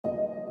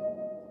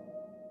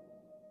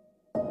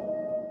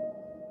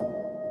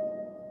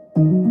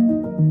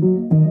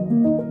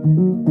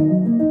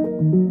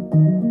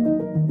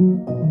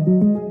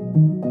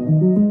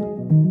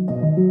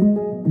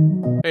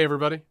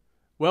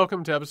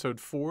Welcome to episode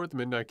 4 of the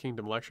Midnight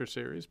Kingdom lecture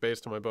series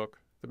based on my book,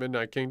 The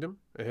Midnight Kingdom,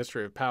 A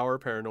History of Power,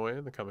 Paranoia,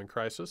 and the Coming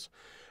Crisis.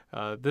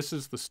 This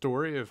is the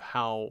story of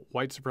how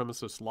white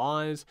supremacist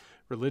lies,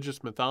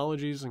 religious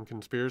mythologies, and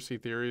conspiracy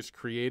theories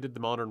created the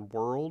modern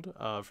world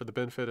for the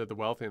benefit of the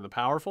wealthy and the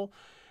powerful,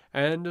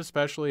 and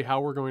especially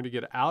how we're going to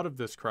get out of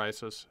this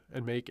crisis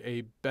and make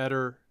a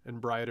better and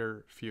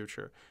brighter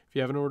future. If you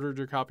haven't ordered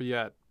your copy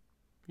yet,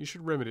 you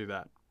should remedy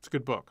that. It's a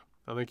good book.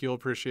 I think you'll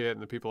appreciate it,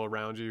 and the people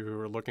around you who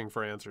are looking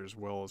for answers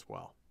will as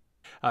well.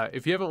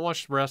 If you haven't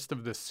watched the rest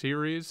of this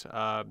series,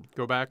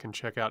 go back and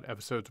check out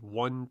episodes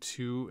 1,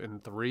 2,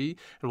 and 3.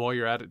 And while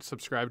you're at it,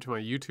 subscribe to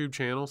my YouTube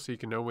channel so you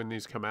can know when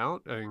these come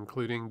out,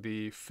 including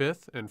the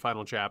 5th and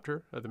final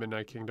chapter of the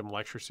Midnight Kingdom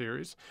lecture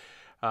series.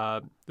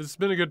 This has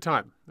been a good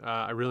time.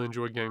 I really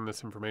enjoyed getting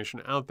this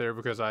information out there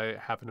because I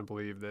happen to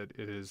believe that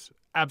it is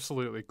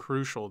absolutely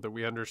crucial that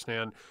we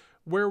understand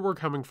where we're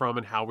coming from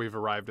and how we've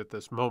arrived at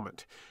this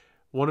moment.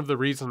 One of the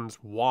reasons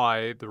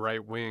why the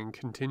right wing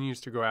continues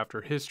to go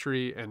after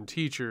history and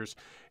teachers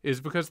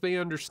is because they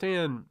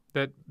understand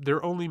that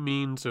their only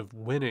means of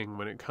winning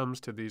when it comes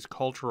to these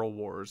cultural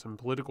wars and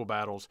political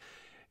battles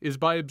is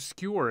by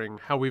obscuring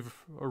how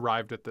we've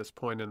arrived at this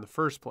point in the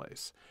first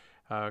place.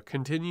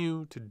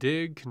 Continue to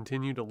dig,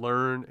 continue to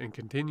learn, and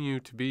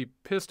continue to be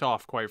pissed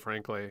off, quite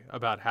frankly,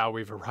 about how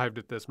we've arrived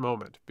at this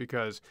moment,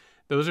 because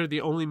those are the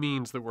only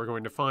means that we're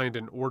going to find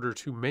in order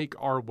to make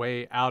our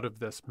way out of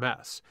this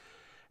mess.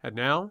 And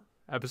now,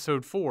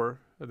 episode 4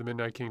 of the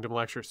Midnight Kingdom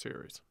lecture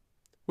series.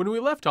 When we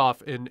left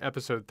off in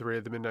episode 3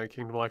 of the Midnight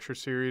Kingdom lecture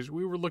series,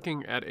 we were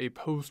looking at a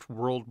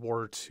post-World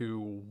War II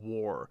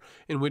war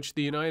in which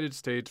the United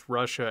States,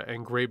 Russia,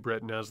 and Great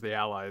Britain as the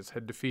Allies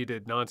had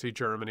defeated Nazi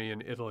Germany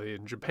and Italy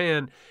and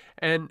Japan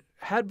and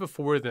had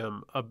before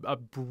them a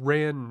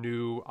brand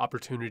new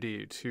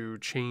opportunity to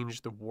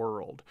change the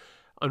world.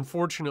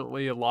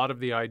 Unfortunately, a lot of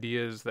the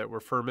ideas that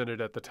were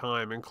fermented at the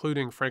time,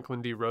 including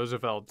Franklin D.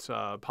 Roosevelt's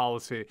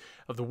policy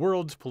of the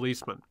world's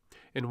policeman,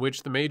 in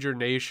which the major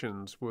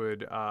nations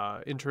would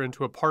enter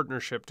into a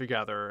partnership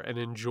together and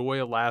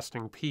enjoy a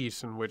lasting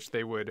peace in which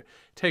they would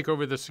take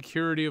over the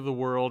security of the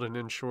world and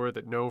ensure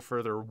that no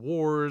further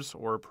wars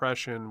or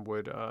oppression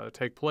would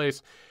take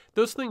place,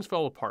 those things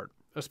fell apart,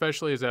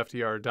 especially as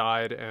FDR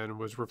died and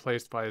was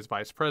replaced by his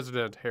vice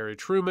president, Harry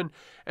Truman,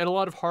 and a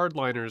lot of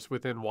hardliners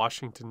within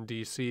Washington,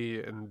 D.C.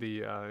 and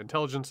the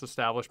intelligence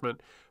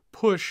establishment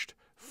pushed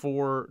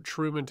for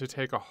Truman to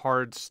take a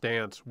hard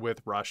stance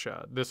with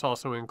Russia. This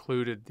also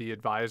included the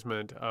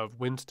advisement of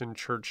Winston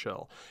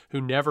Churchill,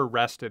 who never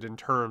rested in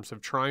terms of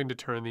trying to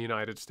turn the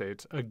United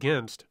States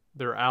against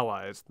their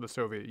allies, the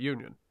Soviet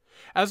Union.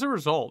 As a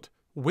result,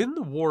 when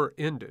the war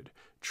ended,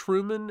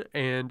 Truman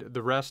and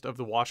the rest of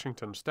the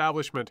Washington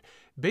establishment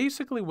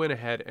basically went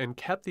ahead and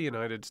kept the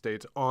United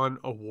States on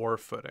a war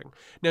footing.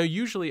 Now,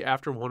 usually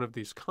after one of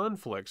these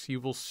conflicts, you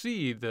will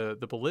see the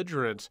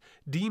belligerents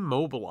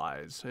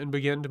demobilize and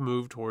begin to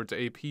move towards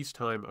a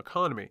peacetime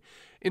economy.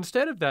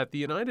 Instead of that, the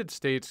United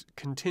States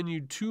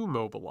continued to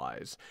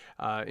mobilize,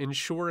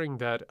 ensuring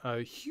that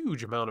a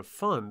huge amount of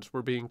funds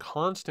were being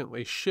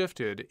constantly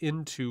shifted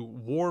into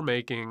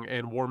war-making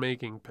and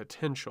war-making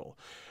potential.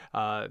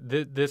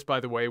 This, by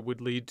the way, would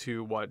lead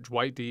to what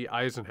Dwight D.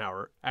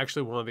 Eisenhower,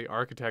 actually one of the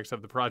architects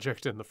of the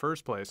project in the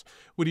first place,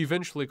 would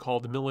eventually call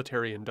the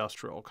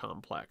military-industrial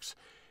complex.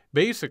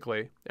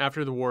 Basically,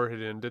 after the war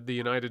had ended, the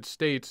United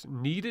States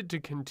needed to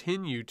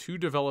continue to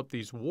develop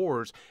these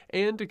wars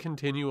and to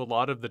continue a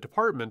lot of the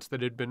departments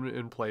that had been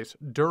in place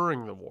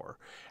during the war.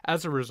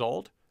 As a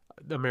result,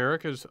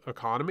 America's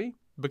economy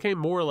became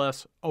more or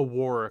less a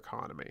war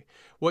economy.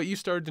 What you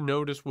started to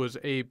notice was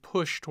a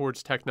push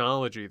towards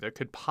technology that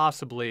could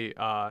possibly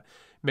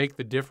make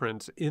the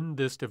difference in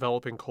this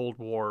developing Cold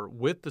War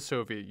with the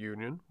Soviet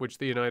Union, which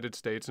the United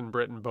States and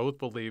Britain both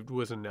believed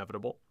was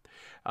inevitable.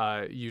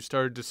 You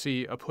started to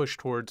see a push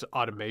towards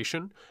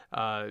automation,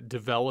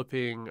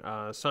 developing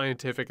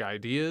scientific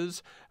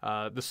ideas.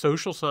 The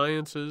social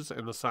sciences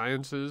and the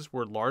sciences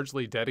were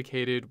largely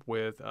dedicated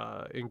with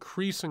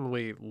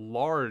increasingly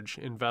large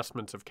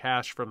investments of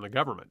cash from the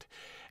government.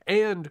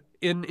 And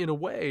in a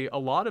way, a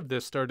lot of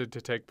this started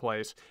to take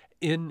place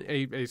in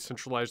a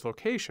centralized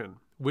location,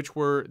 which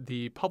were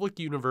the public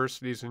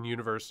universities and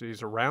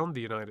universities around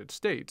the United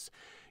States.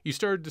 You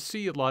started to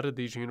see a lot of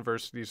these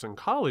universities and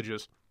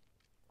colleges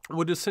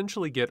would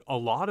essentially get a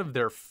lot of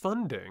their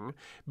funding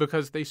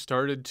because they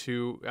started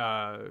to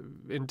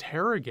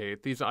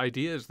interrogate these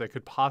ideas that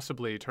could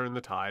possibly turn the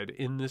tide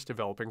in this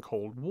developing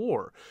Cold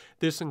War.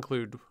 This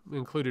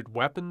included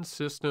weapons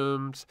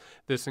systems.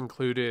 This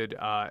included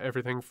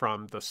everything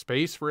from the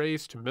space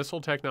race to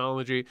missile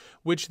technology,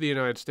 which the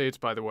United States,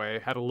 by the way,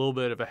 had a little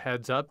bit of a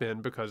heads up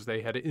in because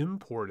they had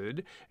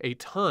imported a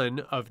ton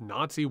of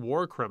Nazi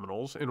war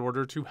criminals in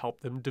order to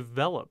help them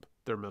develop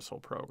their missile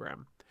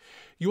program.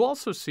 You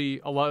also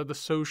see a lot of the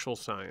social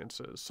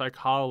sciences,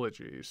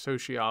 psychology,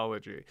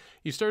 sociology.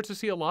 You start to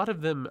see a lot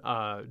of them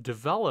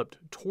developed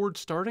towards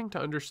starting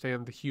to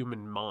understand the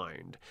human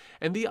mind.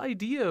 And the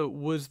idea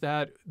was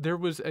that there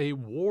was a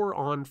war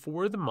on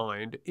for the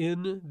mind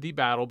in the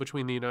battle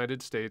between the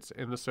United States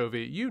and the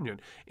Soviet Union.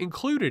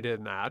 Included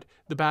in that,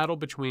 the battle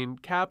between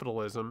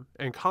capitalism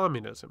and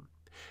communism.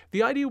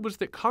 The idea was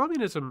that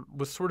communism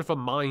was sort of a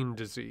mind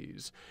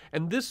disease,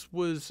 and this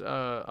was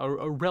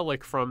a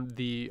relic from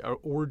the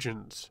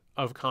origins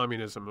of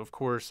communism, of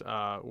course,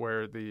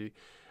 where the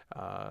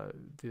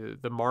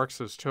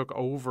Marxists took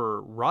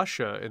over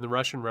Russia in the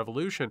Russian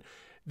Revolution.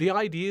 The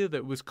idea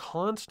that was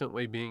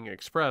constantly being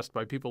expressed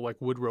by people like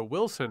Woodrow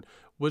Wilson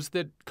was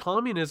that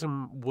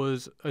communism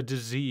was a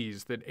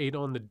disease that ate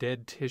on the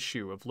dead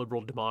tissue of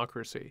liberal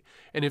democracy.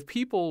 And if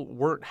people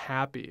weren't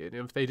happy, and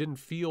if they didn't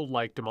feel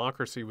like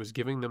democracy was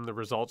giving them the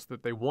results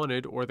that they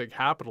wanted, or that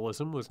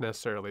capitalism was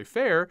necessarily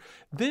fair,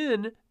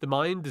 then the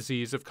mind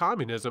disease of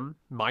communism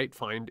might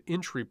find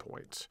entry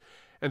points.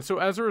 And so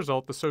as a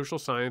result, the social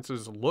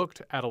sciences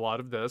looked at a lot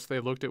of this.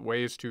 They looked at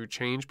ways to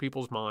change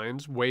people's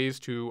minds, ways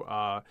to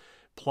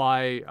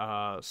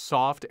apply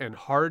soft and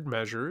hard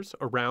measures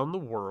around the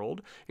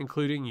world,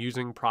 including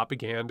using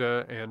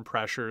propaganda and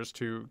pressures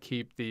to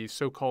keep the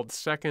so-called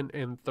second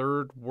and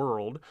third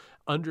world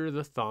under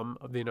the thumb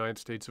of the United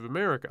States of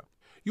America.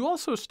 You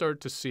also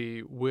start to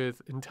see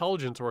with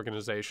intelligence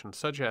organizations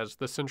such as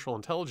the Central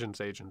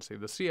Intelligence Agency,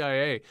 the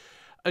CIA,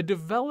 a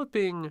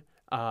developing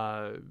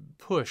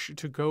push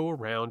to go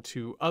around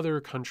to other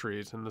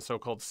countries in the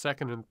so-called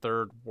second and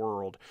third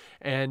world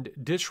and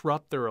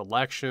disrupt their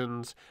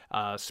elections,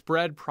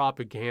 spread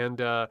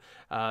propaganda,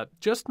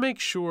 just make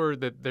sure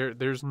that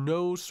there's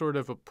no sort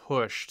of a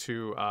push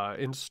to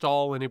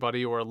install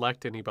anybody or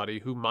elect anybody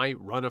who might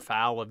run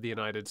afoul of the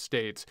United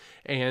States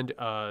and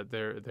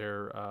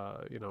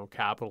their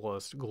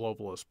capitalist,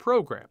 globalist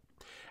program.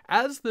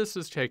 As this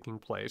is taking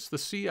place, the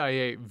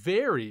CIA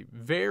very,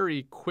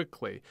 very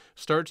quickly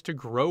starts to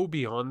grow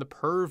beyond the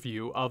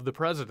purview of the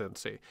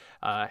presidency.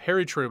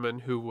 Harry Truman,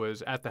 who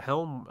was at the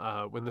helm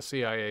when the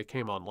CIA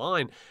came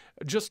online,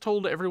 just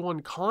told everyone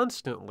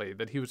constantly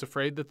that he was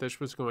afraid that this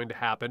was going to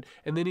happen,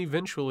 and then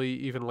eventually,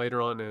 even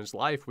later on in his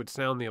life, would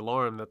sound the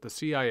alarm that the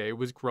CIA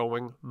was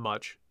growing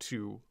much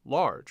too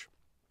large.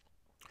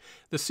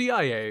 The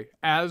CIA,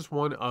 as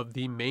one of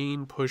the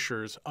main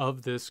pushers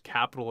of this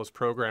capitalist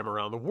program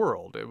around the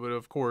world, it would,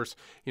 of course,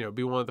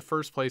 be one of the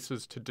first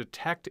places to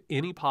detect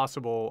any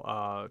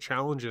possible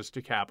challenges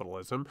to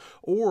capitalism,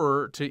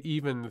 or to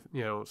even,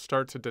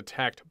 start to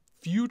detect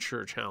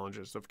future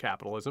challenges of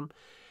capitalism,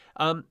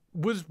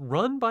 was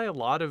run by a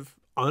lot of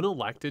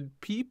unelected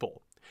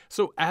people.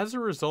 So as a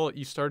result,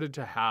 you started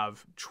to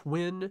have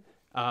twin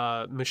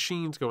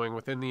machines going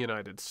within the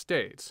United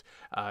States.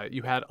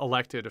 You had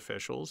elected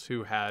officials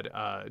who had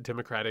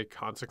democratic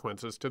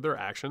consequences to their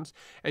actions,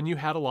 and you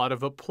had a lot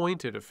of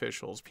appointed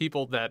officials,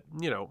 people that,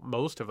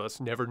 most of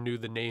us never knew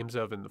the names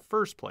of in the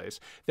first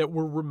place, that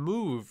were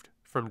removed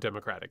from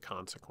democratic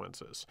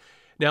consequences.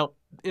 Now,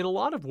 in a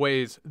lot of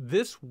ways,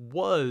 this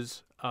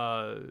was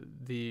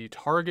the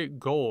target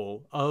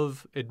goal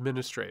of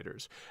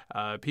administrators.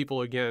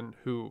 People, again,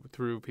 who,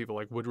 through people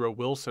like Woodrow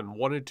Wilson,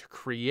 wanted to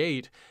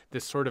create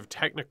this sort of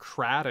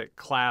technocratic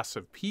class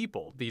of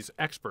people, these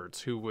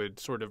experts who would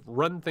sort of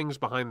run things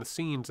behind the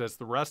scenes as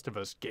the rest of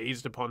us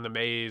gazed upon the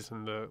maze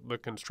and the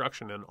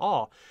construction in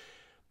awe.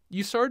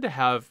 You started to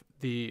have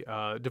the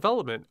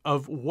development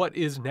of what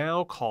is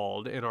now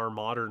called, in our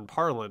modern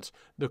parlance,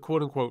 the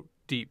quote-unquote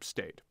deep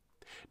state.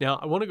 Now,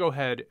 I want to go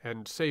ahead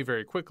and say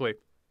very quickly,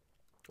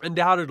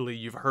 undoubtedly,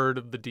 you've heard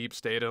of the deep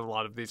state and a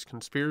lot of these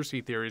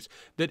conspiracy theories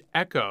that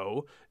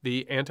echo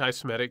the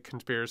anti-Semitic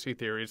conspiracy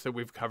theories that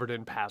we've covered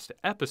in past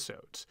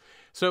episodes.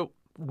 So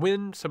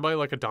when somebody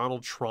like a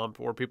Donald Trump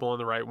or people on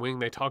the right wing,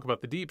 they talk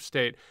about the deep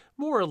state,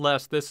 more or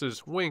less this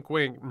is wink,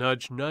 wink,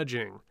 nudge,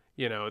 nudging.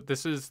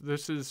 This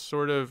is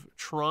sort of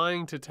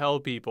trying to tell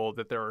people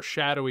that there are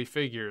shadowy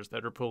figures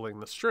that are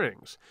pulling the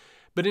strings.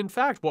 But in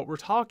fact, what we're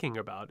talking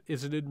about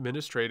is an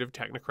administrative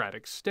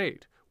technocratic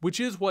state, which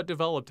is what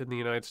developed in the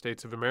United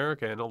States of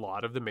America and a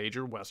lot of the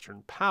major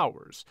Western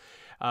powers.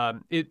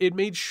 It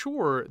made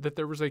sure that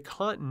there was a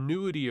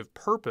continuity of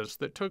purpose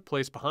that took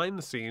place behind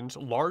the scenes,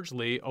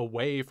 largely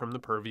away from the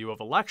purview of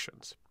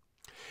elections.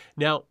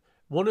 Now,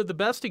 one of the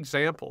best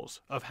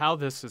examples of how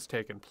this has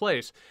taken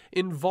place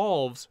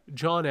involves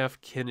John F.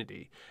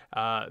 Kennedy,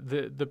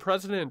 the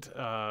president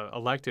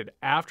elected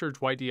after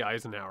Dwight D.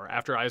 Eisenhower,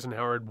 after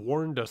Eisenhower had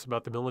warned us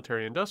about the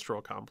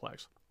military-industrial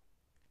complex.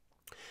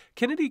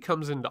 Kennedy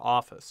comes into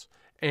office,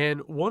 and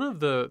one of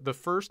the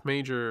first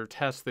major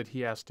tests that he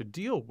has to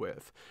deal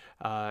with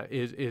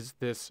is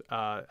this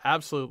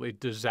absolutely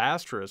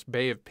disastrous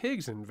Bay of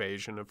Pigs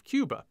invasion of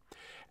Cuba.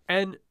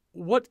 And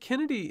what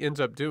Kennedy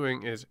ends up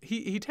doing is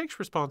he takes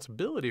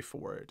responsibility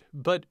for it.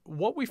 But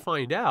what we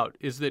find out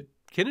is that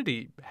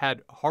Kennedy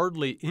had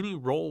hardly any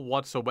role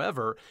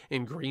whatsoever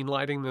in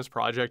greenlighting this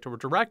project or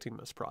directing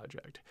this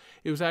project.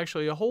 It was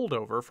actually a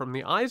holdover from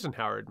the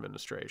Eisenhower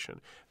administration.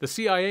 The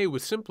CIA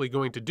was simply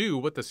going to do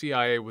what the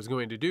CIA was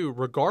going to do,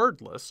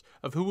 regardless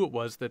of who it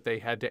was that they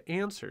had to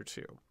answer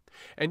to.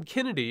 And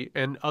Kennedy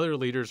and other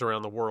leaders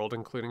around the world,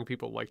 including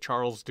people like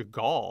Charles de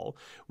Gaulle,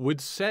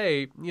 would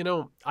say,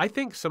 I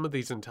think some of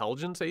these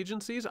intelligence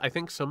agencies, I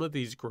think some of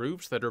these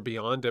groups that are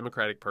beyond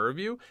democratic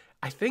purview,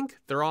 I think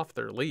they're off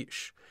their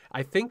leash.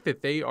 I think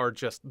that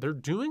they're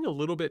doing a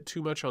little bit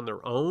too much on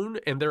their own,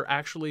 and they're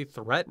actually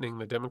threatening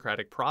the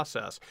democratic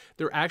process.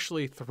 They're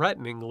actually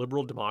threatening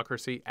liberal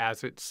democracy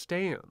as it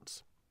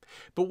stands.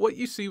 But what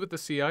you see with the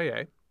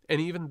CIA and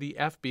even the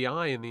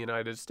FBI in the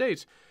United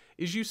States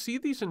is you see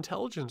these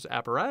intelligence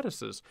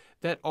apparatuses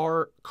that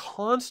are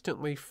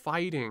constantly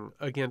fighting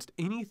against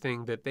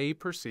anything that they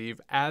perceive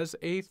as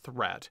a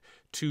threat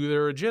to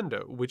their agenda,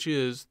 which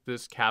is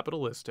this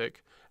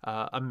capitalistic,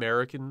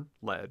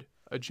 American-led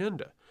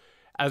agenda.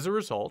 As a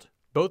result,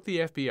 both the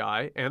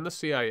FBI and the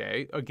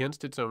CIA,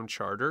 against its own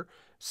charter,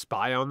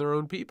 spy on their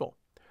own people.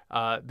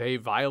 They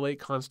violate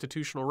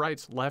constitutional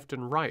rights left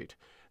and right.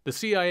 The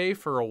CIA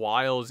for a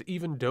while is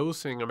even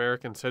dosing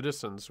American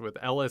citizens with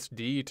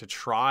LSD to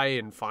try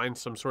and find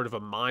some sort of a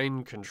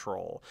mind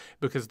control,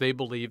 because they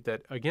believe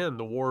that, again,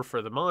 the war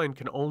for the mind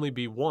can only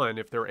be won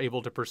if they're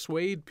able to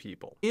persuade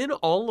people. In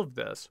all of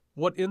this,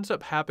 what ends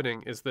up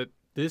happening is that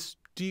this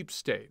deep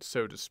state,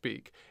 so to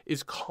speak,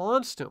 is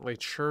constantly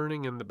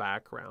churning in the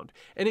background.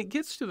 And it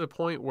gets to the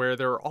point where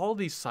there are all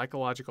these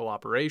psychological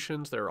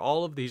operations, there are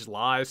all of these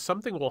lies,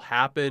 something will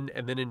happen,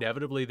 and then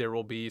inevitably there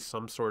will be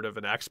some sort of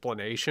an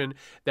explanation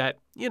that,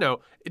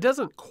 it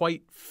doesn't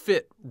quite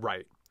fit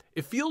right.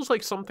 It feels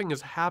like something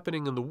is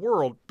happening in the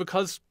world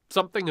because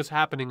something is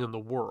happening in the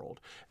world.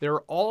 There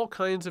are all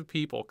kinds of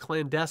people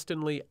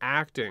clandestinely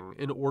acting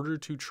in order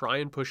to try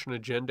and push an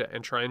agenda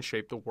and try and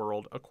shape the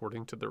world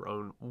according to their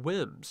own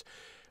whims.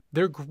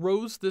 There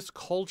grows this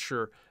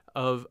culture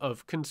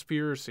of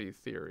conspiracy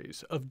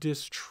theories, of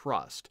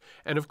distrust.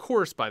 And of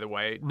course, by the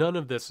way, none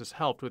of this is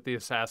helped with the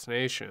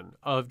assassination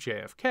of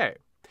JFK.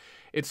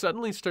 It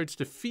suddenly starts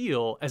to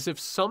feel as if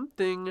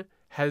something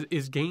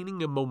is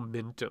gaining a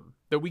momentum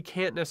that we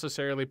can't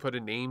necessarily put a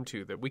name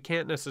to, that we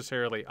can't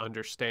necessarily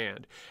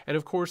understand. And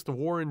of course, the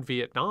war in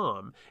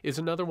Vietnam is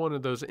another one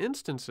of those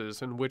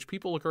instances in which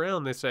people look around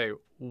and they say,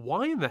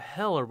 why in the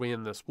hell are we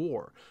in this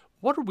war?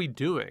 What are we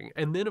doing?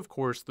 And then, of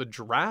course, the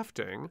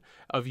drafting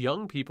of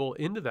young people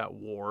into that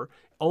war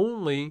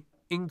only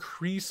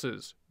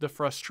increases the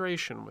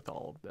frustration with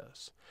all of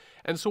this.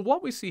 And so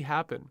what we see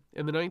happen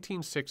in the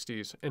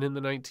 1960s and in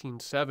the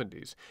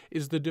 1970s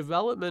is the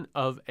development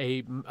of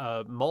a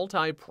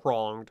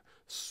multi-pronged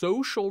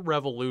social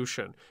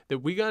revolution that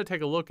we got to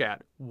take a look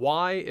at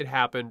why it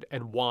happened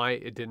and why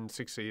it didn't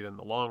succeed in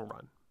the long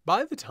run.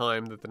 By the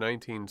time that the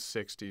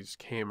 1960s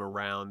came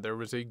around, there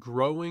was a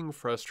growing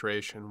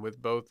frustration with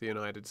both the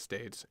United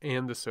States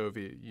and the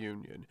Soviet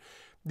Union.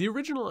 The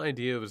original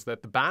idea was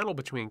that the battle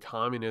between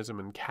communism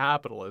and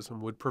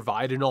capitalism would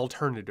provide an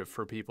alternative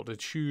for people to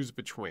choose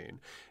between.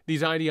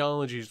 These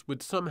ideologies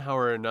would somehow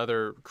or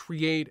another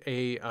create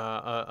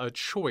a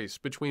choice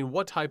between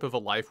what type of a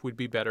life would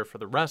be better for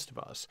the rest of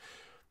us.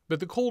 But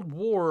the Cold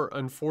War,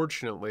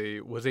 unfortunately,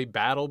 was a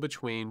battle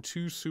between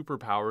two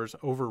superpowers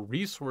over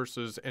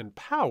resources and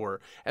power,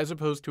 as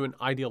opposed to an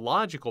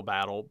ideological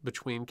battle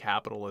between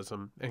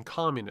capitalism and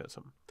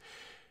communism.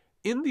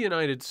 In the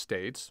United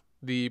States,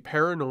 the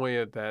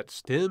paranoia that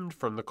stemmed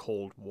from the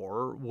Cold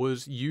War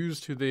was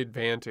used to the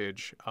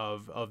advantage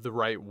of the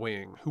right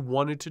wing, who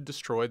wanted to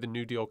destroy the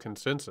New Deal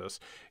consensus,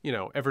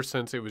 ever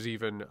since it was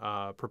even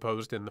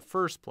proposed in the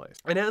first place.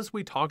 And as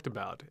we talked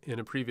about in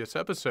a previous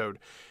episode,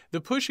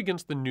 the push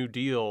against the New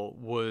Deal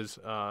was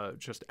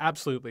just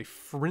absolutely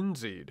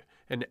frenzied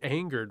and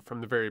angered from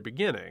the very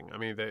beginning. I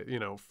mean,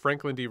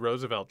 Franklin D.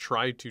 Roosevelt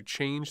tried to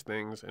change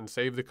things and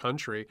save the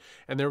country,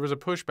 and there was a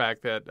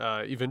pushback that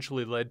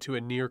eventually led to a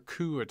near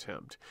coup attempt.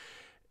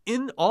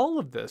 In all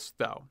of this,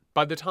 though,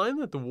 by the time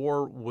that the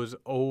war was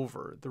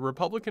over, the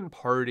Republican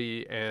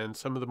Party and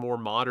some of the more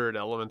moderate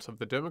elements of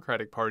the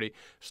Democratic Party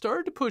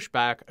started to push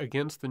back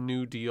against the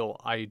New Deal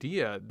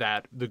idea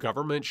that the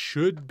government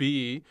should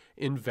be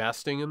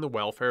investing in the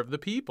welfare of the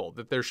people,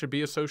 that there should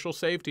be a social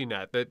safety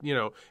net, that,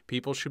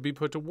 people should be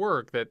put to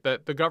work,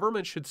 that the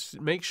government should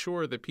make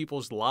sure that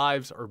people's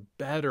lives are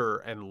better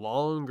and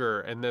longer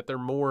and that they're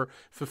more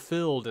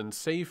fulfilled and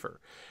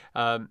safer.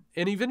 And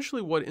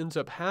eventually what ends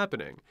up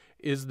happening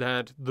is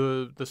that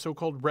the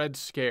so-called Red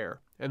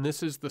Scare, and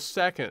this is the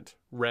second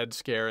Red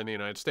Scare in the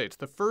United States.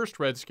 The first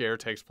Red Scare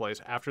takes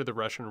place after the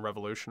Russian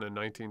Revolution in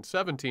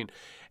 1917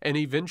 and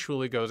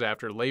eventually goes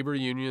after labor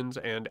unions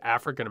and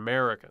African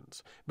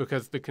Americans,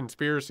 because the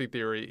conspiracy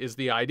theory is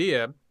the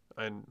idea,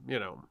 and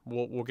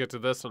we'll get to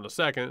this in a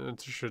second,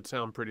 it should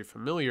sound pretty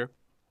familiar,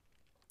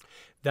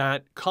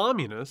 that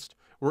communists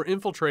were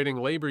infiltrating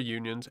labor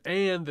unions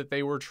and that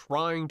they were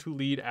trying to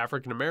lead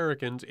African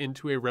Americans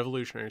into a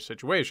revolutionary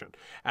situation.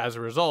 As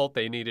a result,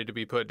 they needed to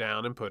be put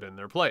down and put in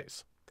their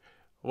place.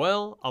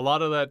 Well, a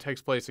lot of that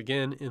takes place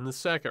again in the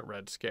second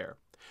Red Scare.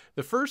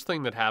 The first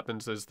thing that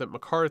happens is that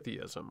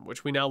McCarthyism,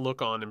 which we now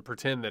look on and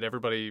pretend that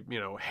everybody,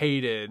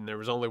 hated and there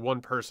was only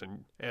one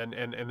person, and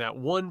that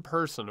one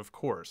person, of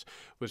course,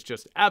 was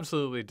just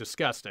absolutely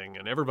disgusting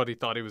and everybody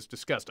thought he was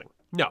disgusting.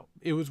 No,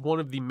 it was one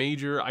of the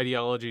major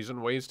ideologies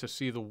and ways to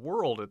see the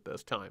world at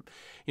this time.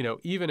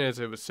 Even as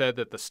it was said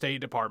that the State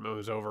Department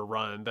was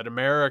overrun, that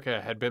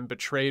America had been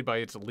betrayed by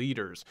its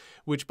leaders,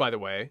 which, by the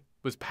way,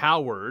 was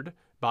powered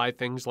by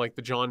things like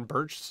the John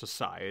Birch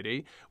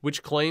Society,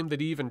 which claimed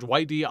that even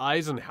Dwight D.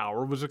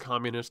 Eisenhower was a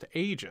communist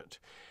agent.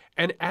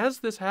 And as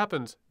this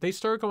happens, they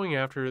start going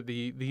after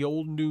the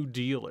old New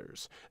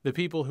Dealers, the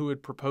people who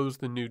had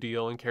proposed the New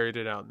Deal and carried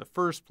it out in the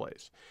first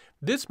place.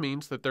 This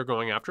means that they're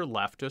going after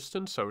leftists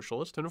and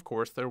socialists, and of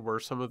course there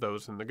were some of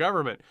those in the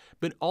government.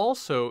 But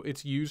also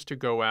it's used to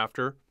go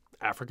after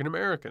African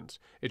Americans.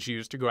 It's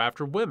used to go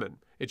after women.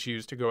 It's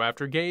used to go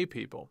after gay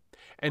people.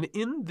 And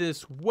in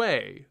this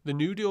way, the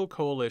New Deal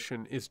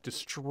coalition is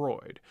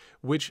destroyed,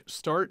 which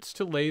starts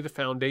to lay the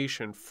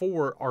foundation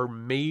for our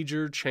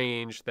major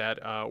change that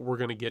we're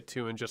going to get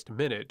to in just a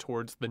minute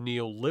towards the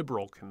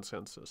neoliberal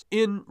consensus.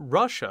 In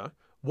Russia,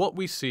 what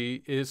we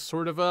see is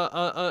sort of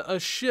a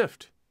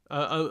shift,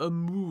 a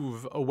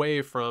move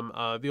away from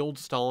the old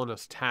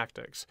Stalinist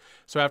tactics.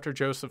 So after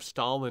Joseph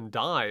Stalin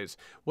dies,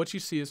 what you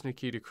see is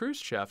Nikita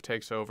Khrushchev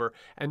takes over,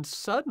 and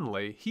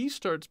suddenly he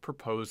starts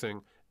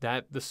proposing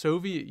that the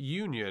Soviet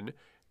Union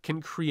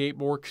can create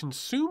more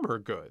consumer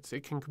goods.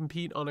 It can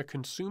compete on a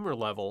consumer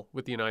level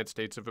with the United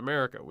States of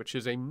America, which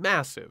is a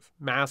massive,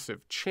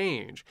 massive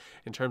change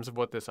in terms of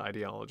what this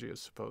ideology is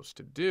supposed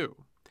to do.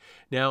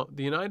 Now,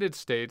 the United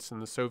States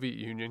and the Soviet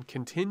Union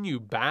continue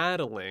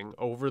battling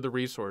over the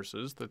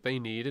resources that they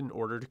need in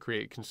order to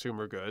create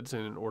consumer goods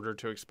and in order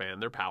to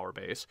expand their power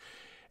base,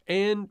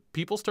 and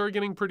people start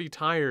getting pretty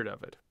tired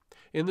of it.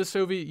 In the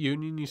Soviet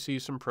Union, you see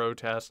some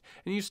protests,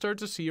 and you start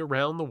to see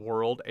around the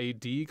world a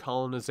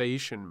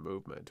decolonization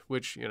movement,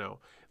 which,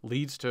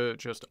 leads to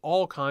just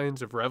all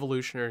kinds of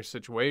revolutionary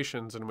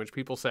situations in which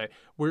people say,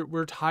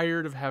 we're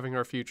tired of having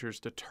our futures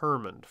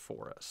determined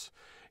for us.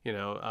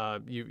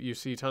 You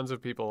see tons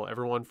of people,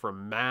 everyone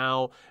from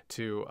Mao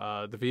to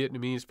the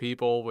Vietnamese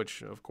people,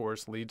 which of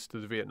course leads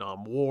to the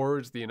Vietnam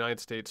Wars. The United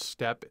States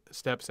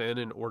steps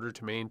in order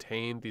to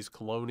maintain these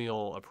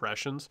colonial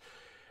oppressions.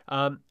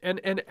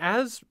 And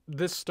as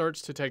this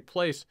starts to take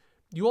place,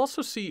 you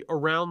also see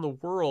around the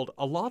world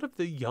a lot of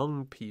the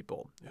young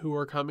people who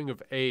are coming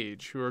of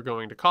age, who are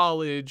going to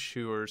college,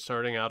 who are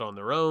starting out on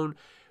their own.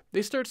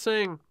 They start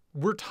saying,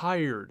 we're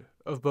tired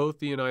of both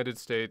the United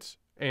States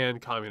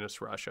and communist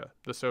Russia,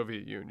 the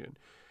Soviet Union.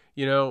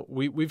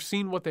 We've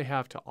seen what they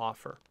have to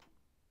offer,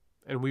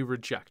 and we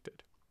reject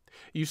it.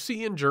 You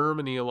see in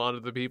Germany, a lot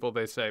of the people,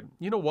 they say,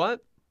 you know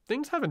what?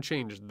 Things haven't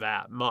changed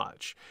that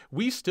much.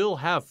 We still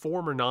have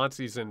former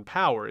Nazis in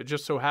power. It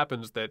just so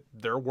happens that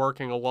they're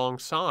working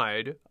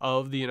alongside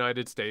of the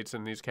United States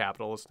and these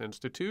capitalist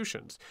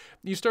institutions.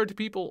 You start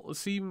to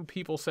see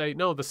people say,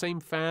 no, the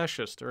same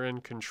fascists are in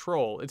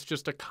control. It's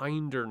just a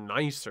kinder,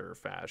 nicer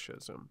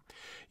fascism.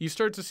 You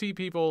start to see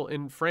people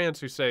in France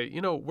who say,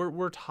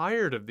 we're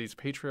tired of these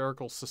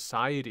patriarchal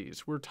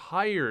societies. We're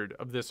tired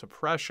of this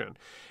oppression.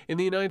 In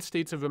the United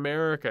States of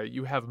America,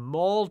 you have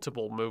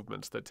multiple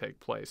movements that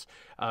take place.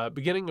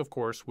 Beginning, of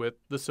course, with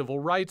the civil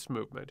rights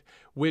movement,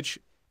 which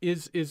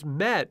is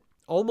met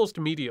almost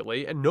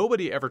immediately, and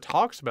nobody ever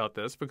talks about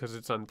this because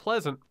it's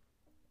unpleasant.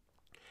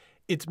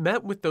 It's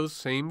met with those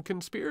same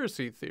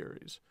conspiracy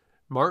theories.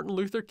 Martin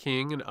Luther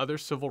King and other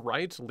civil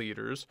rights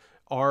leaders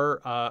are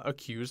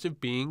accused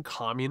of being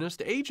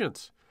communist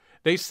agents.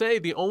 They say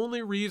the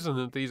only reason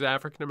that these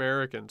African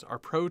Americans are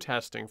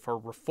protesting for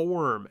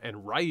reform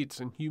and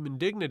rights and human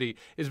dignity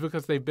is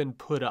because they've been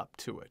put up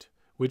to it.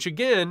 Which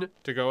again,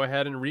 to go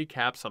ahead and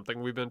recap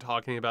something we've been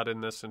talking about in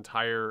this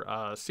entire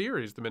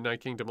series, the Midnight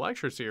Kingdom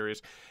Lecture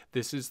Series,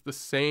 this is the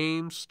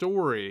same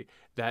story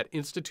that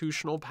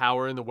institutional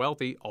power and the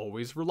wealthy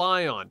always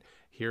rely on.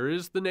 Here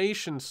is the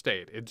nation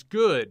state. It's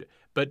good,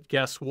 but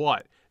guess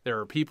what? There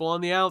are people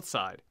on the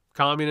outside,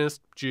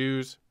 communists,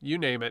 Jews, you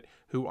name it,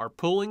 who are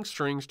pulling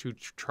strings to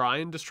try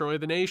and destroy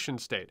the nation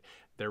state.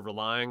 They're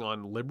relying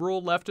on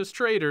liberal leftist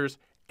traders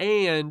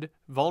and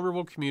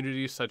vulnerable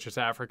communities such as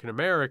African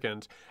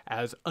Americans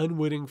as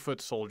unwitting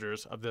foot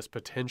soldiers of this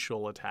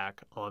potential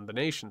attack on the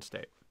nation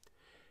state.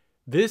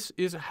 This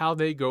is how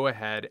they go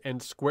ahead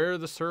and square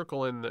the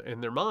circle in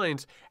their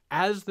minds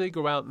as they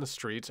go out in the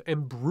streets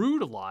and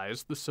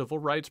brutalize the civil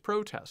rights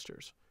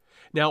protesters.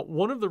 Now,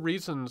 one of the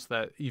reasons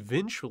that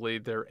eventually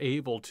they're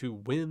able to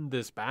win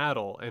this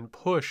battle and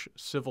push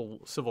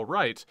civil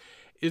rights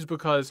is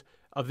because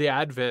of the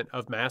advent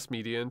of mass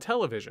media and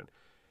television.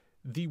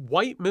 The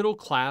white middle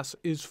class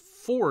is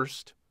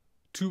forced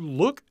to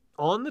look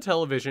on the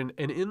television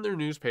and in their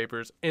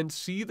newspapers and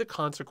see the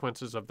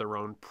consequences of their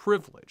own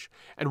privilege.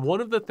 And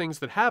one of the things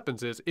that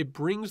happens is it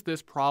brings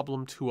this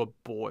problem to a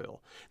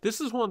boil.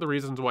 This is one of the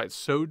reasons why it's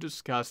so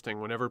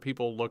disgusting whenever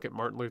people look at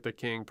Martin Luther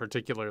King,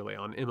 particularly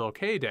on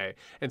MLK Day,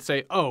 and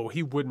say, oh,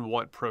 he wouldn't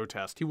want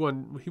protest. He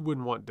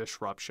wouldn't want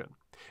disruption.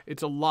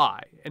 It's a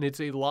lie, and it's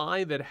a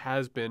lie that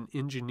has been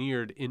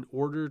engineered in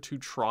order to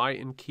try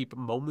and keep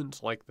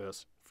moments like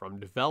this from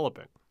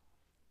developing.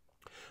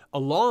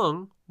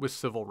 Along with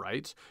civil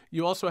rights,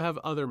 you also have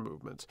other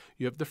movements.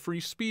 You have the free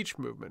speech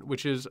movement,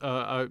 which is,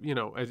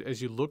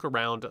 as you look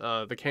around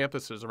the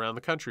campuses around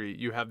the country,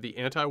 you have the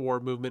anti-war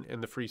movement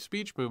and the free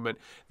speech movement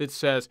that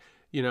says,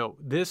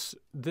 this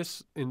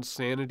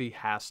insanity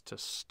has to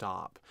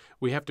stop.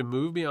 We have to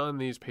move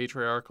beyond these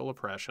patriarchal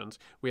oppressions.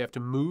 We have to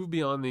move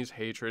beyond these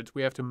hatreds.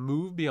 We have to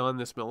move beyond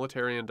this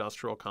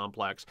military-industrial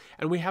complex,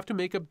 and we have to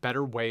make a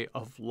better way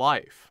of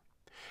life.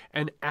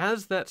 And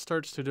as that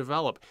starts to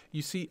develop,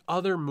 you see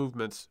other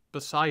movements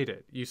beside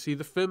it. You see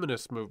the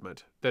feminist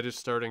movement that is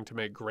starting to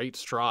make great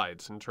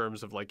strides in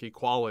terms of like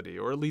equality,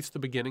 or at least the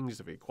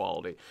beginnings of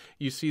equality.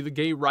 You see the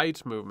gay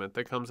rights movement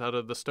that comes out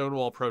of the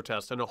Stonewall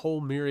protest and a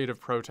whole myriad of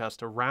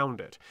protests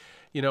around it.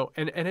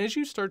 And as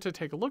you start to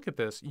take a look at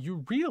this,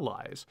 you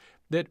realize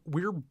that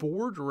we're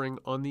bordering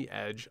on the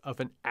edge of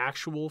an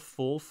actual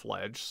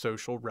full-fledged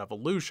social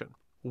revolution.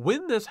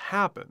 When this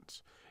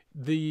happens,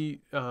 the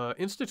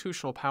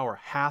institutional power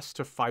has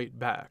to fight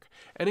back.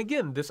 And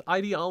again, this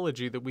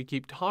ideology that we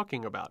keep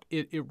talking about,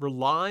 it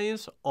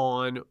relies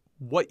on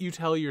what you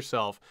tell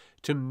yourself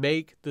to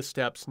make the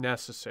steps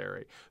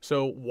necessary.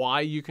 So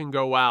why you can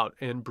go out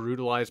and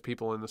brutalize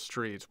people in the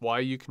streets, why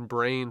you can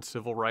brain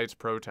civil rights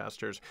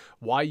protesters,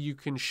 why you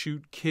can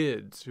shoot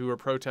kids who are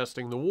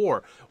protesting the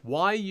war,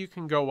 why you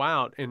can go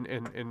out and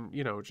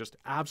just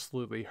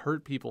absolutely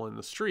hurt people in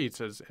the streets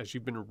as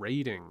you've been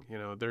raiding,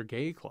 their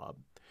gay club.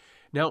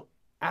 Now,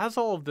 as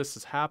all of this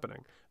is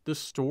happening, the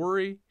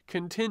story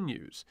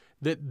continues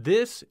that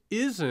this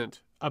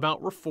isn't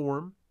about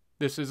reform,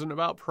 this isn't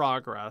about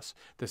progress,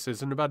 this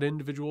isn't about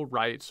individual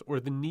rights or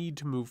the need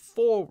to move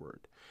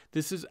forward.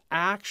 This is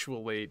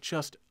actually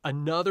just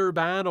another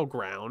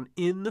battleground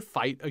in the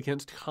fight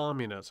against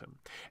communism.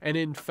 And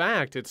in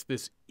fact, it's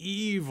this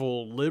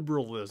evil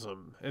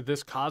liberalism,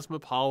 this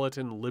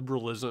cosmopolitan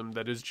liberalism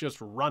that is just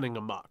running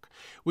amok,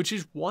 which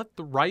is what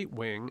the right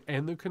wing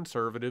and the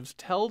conservatives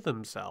tell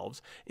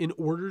themselves in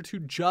order to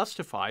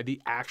justify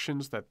the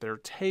actions that they're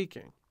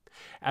taking.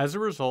 As a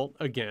result,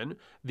 again,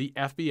 the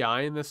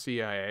FBI and the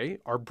CIA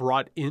are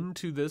brought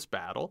into this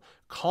battle,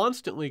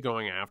 constantly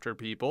going after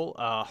people,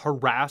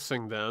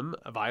 harassing them,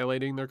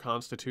 violating their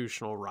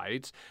constitutional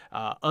rights,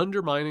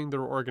 undermining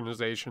their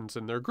organizations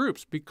and their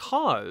groups,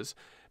 because,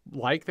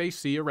 like they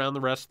see around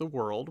the rest of the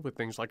world with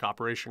things like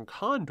Operation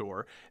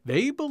Condor,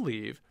 they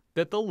believe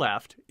that the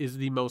left is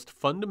the most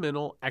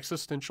fundamental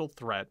existential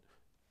threat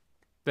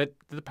that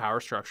the power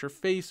structure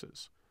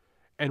faces.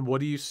 And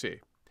what do you see?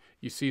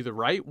 You see the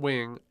right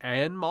wing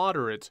and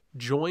moderates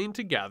join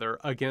together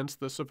against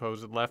the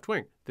supposed left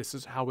wing. This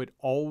is how it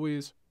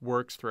always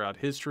works throughout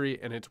history,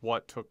 and it's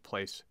what took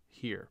place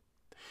here.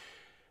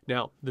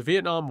 Now, the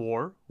Vietnam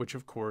War, which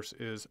of course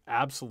is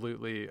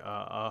absolutely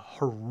a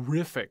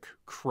horrific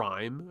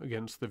crime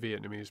against the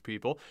Vietnamese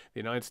people. The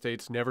United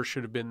States never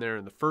should have been there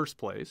in the first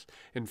place.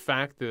 In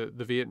fact, the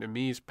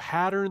Vietnamese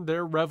patterned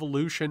their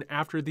revolution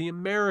after the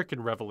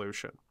American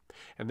Revolution.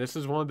 And this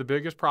is one of the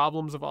biggest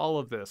problems of all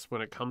of this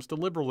when it comes to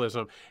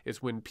liberalism,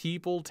 is when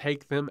people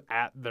take them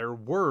at their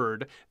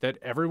word that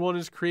everyone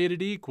is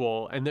created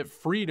equal and that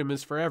freedom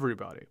is for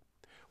everybody.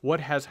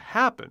 What has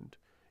happened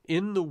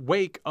in the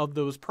wake of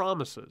those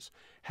promises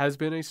has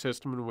been a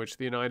system in which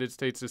the United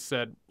States has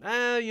said,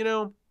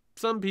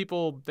 some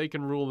people, they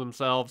can rule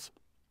themselves.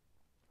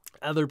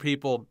 Other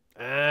people,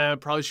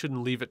 probably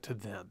shouldn't leave it to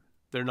them.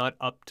 They're not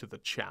up to the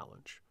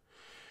challenge.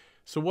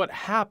 So what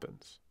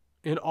happens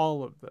in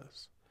all of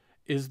this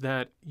is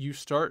that you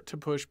start to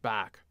push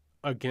back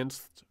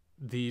against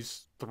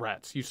these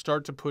threats. You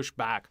start to push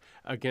back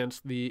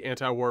against the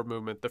anti-war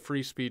movement, the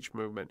free speech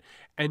movement,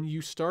 and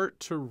you start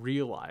to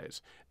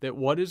realize that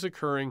what is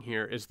occurring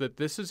here is that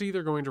this is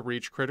either going to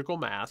reach critical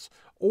mass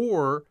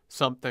or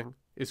something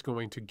is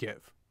going to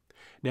give.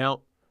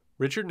 Now,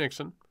 Richard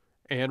Nixon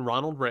and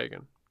Ronald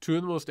Reagan, two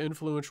of the most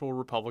influential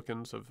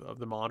Republicans of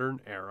the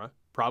modern era,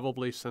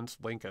 probably since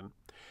Lincoln,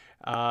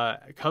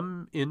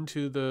 come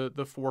into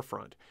the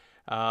forefront.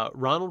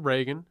 Ronald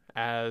Reagan,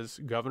 as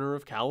governor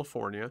of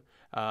California,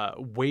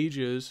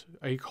 wages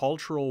a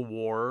cultural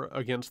war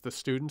against the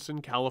students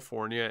in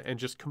California and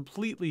just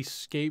completely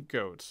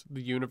scapegoats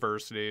the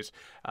universities,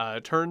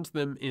 turns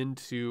them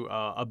into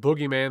a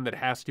boogeyman that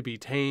has to be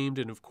tamed.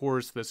 And of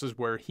course, this is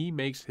where he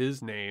makes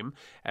his name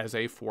as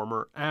a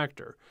former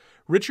actor.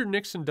 Richard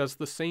Nixon does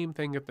the same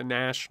thing at the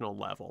national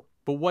level.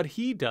 But what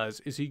he does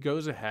is he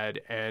goes ahead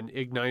and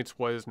ignites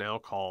what is now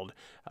called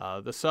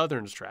the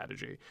Southern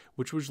Strategy,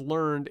 which was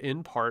learned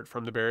in part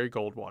from the Barry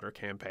Goldwater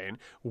campaign,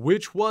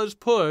 which was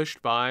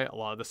pushed by a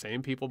lot of the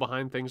same people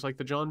behind things like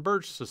the John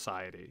Birch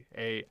Society,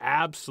 a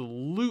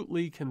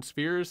absolutely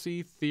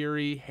conspiracy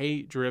theory,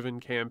 hate-driven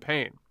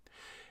campaign.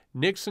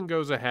 Nixon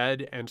goes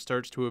ahead and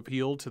starts to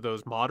appeal to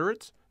those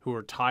moderates who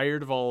are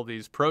tired of all of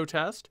these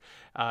protests.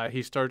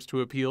 He starts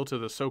to appeal to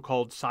the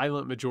so-called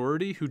silent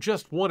majority who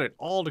just want it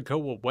all to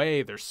go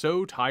away. They're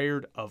so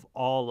tired of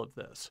all of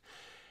this.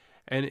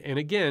 And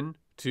again,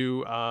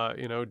 to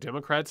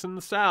Democrats in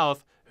the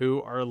South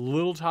who are a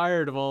little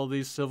tired of all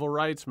these civil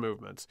rights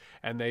movements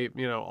and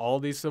all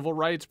these civil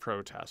rights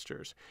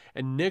protesters.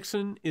 And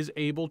Nixon is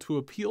able to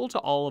appeal to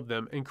all of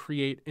them and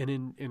create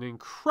an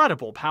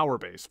incredible power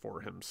base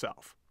for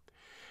himself.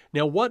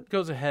 Now, what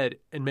goes ahead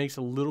and makes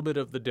a little bit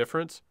of the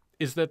difference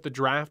is that the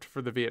draft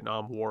for the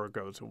Vietnam War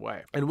goes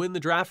away. And when the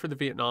draft for the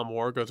Vietnam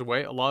War goes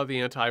away, a lot of the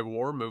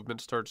anti-war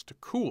movement starts to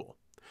cool.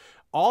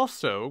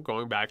 Also,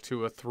 going back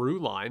to a through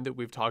line that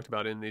we've talked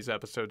about in these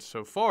episodes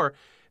so far,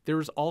 there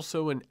is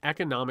also an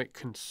economic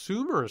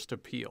consumerist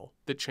appeal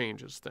that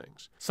changes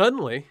things.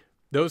 Suddenly,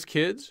 those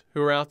kids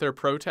who are out there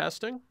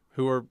protesting,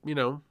 who are,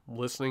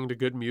 listening to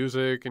good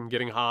music and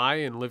getting high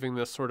and living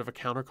this sort of a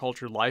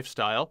counterculture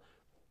lifestyle,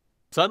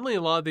 suddenly,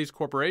 a lot of these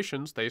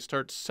corporations, they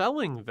start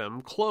selling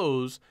them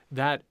clothes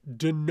that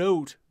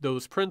denote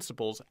those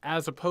principles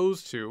as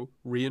opposed to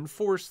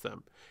reinforce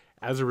them.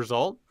 As a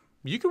result,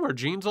 you can wear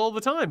jeans all the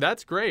time.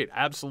 That's great.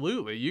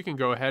 Absolutely. You can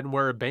go ahead and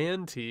wear a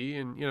band tee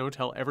and,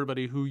 tell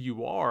everybody who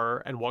you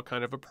are and what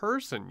kind of a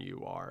person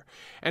you are.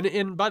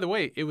 And by the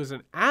way, it was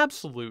an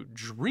absolute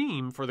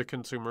dream for the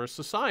consumer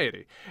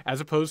society,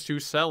 as opposed to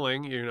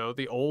selling,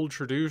 the old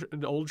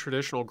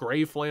traditional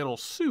gray flannel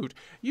suit.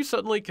 You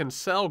suddenly can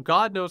sell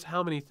God knows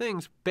how many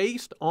things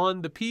based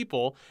on the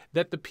people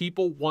that the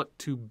people want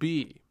to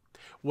be.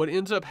 What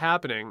ends up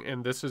happening,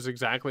 and this is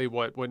exactly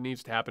what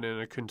needs to happen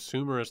in a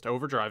consumerist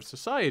overdrive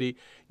society,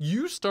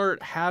 you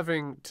start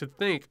having to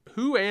think,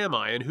 who am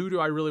I and who do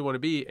I really want to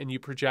be? And you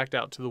project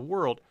out to the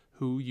world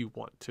who you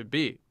want to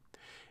be.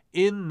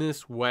 In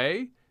this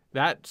way,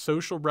 that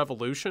social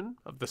revolution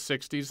of the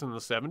 60s and the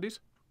 70s,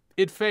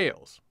 it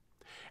fails.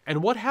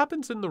 And what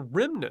happens in the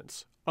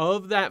remnants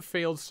of that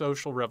failed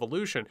social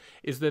revolution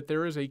is that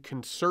there is a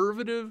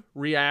conservative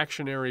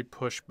reactionary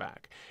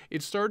pushback.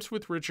 It starts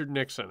with Richard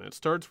Nixon. It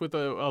starts with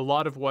a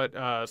lot of what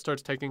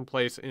starts taking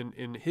place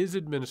in his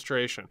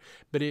administration.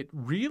 But it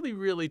really,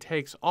 really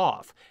takes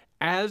off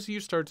as you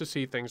start to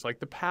see things like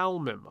the Powell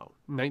Memo,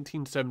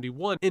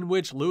 1971, in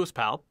which Lewis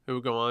Powell, who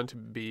would go on to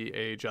be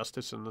a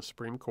justice in the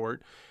Supreme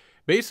Court,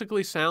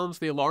 basically sounds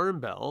the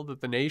alarm bell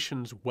that the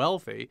nation's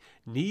wealthy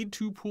need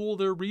to pool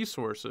their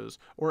resources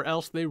or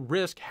else they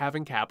risk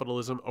having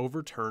capitalism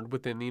overturned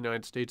within the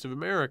United States of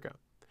America.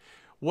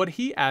 What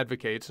he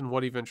advocates and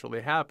what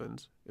eventually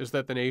happens is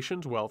that the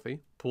nation's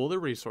wealthy pool their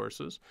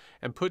resources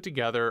and put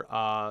together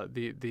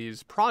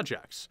these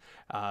projects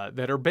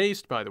that are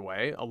based, by the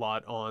way, a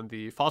lot on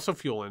the fossil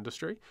fuel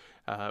industry,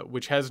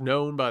 which has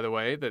known, by the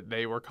way, that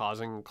they were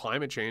causing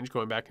climate change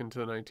going back into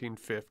the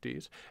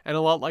 1950s, and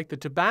a lot like the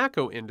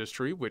tobacco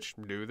industry, which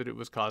knew that it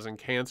was causing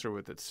cancer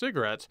with its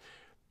cigarettes.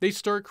 They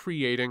start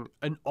creating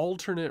an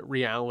alternate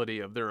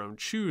reality of their own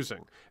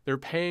choosing. They're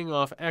paying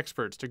off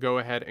experts to go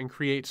ahead and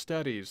create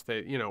studies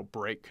that,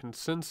 break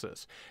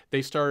consensus.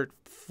 They start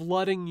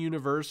flooding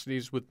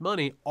universities with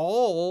money,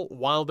 all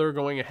while they're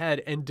going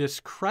ahead and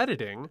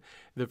discrediting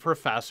the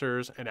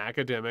professors and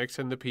academics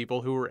and the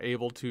people who are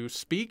able to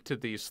speak to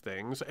these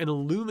things and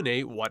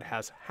illuminate what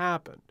has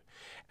happened.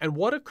 And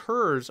what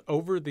occurs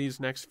over these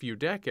next few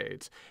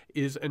decades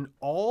is an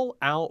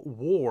all-out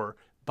war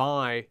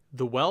by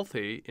the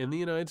wealthy in the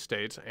United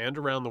States and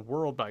around the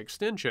world by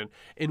extension,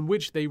 in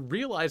which they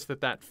realized that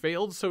that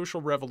failed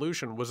social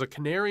revolution was a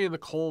canary in the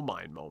coal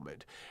mine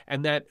moment,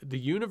 and that the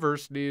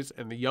universities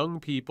and the young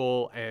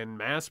people and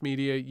mass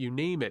media, you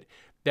name it,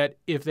 that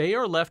if they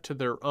are left to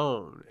their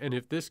own, and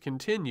if this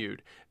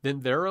continued,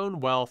 then their own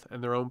wealth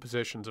and their own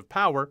positions of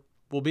power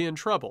will be in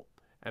trouble.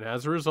 And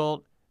as a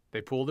result,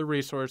 they pool their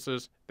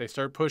resources, they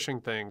start pushing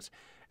things,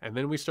 and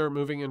then we start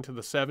moving into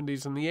the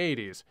 70s and the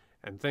 80s,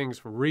 and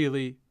things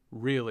really,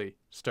 really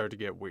start to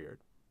get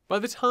weird. By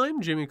the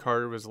time Jimmy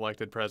Carter was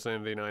elected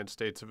president of the United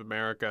States of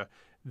America,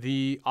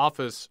 the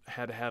office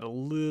had had a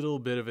little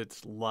bit of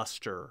its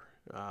luster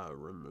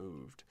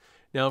removed.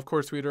 Now, of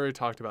course, we had already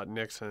talked about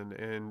Nixon,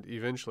 and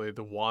eventually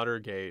the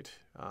Watergate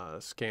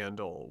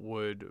scandal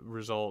would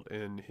result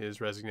in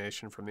his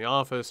resignation from the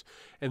office,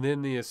 and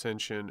then the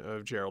ascension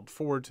of Gerald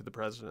Ford to the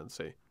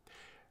presidency.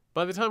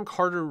 By the time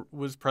Carter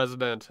was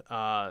president,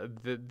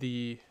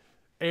 the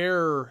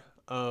air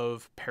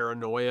of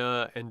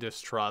paranoia and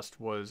distrust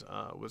was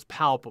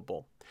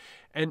palpable,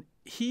 and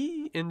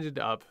he ended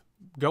up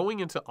going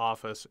into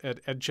office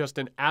at just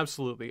an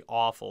absolutely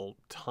awful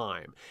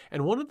time.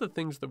 And one of the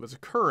things that was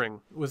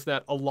occurring was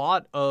that a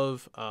lot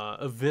of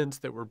events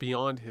that were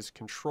beyond his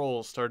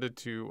control started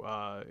to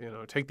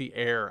take the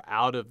air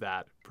out of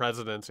that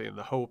presidency and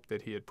the hope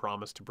that he had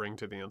promised to bring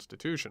to the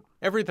institution.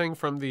 Everything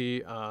from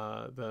the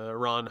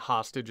Iran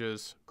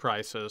hostages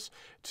crisis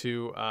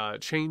to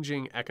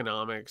changing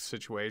economic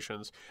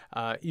situations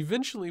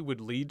eventually would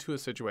lead to a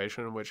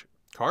situation in which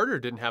Carter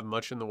didn't have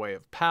much in the way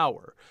of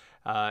power.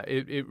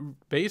 It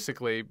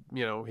basically,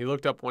 he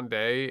looked up one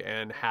day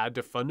and had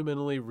to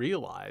fundamentally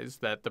realize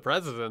that the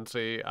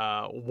presidency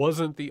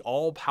wasn't the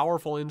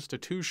all-powerful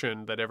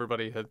institution that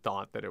everybody had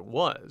thought that it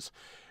was.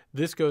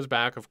 This goes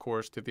back, of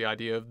course, to the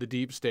idea of the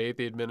deep state,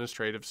 the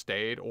administrative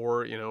state,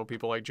 or,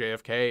 people like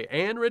JFK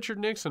and Richard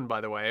Nixon, by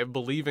the way, of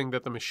believing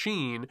that the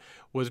machine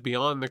was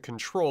beyond the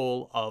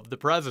control of the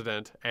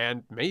president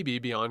and maybe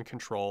beyond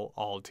control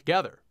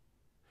altogether.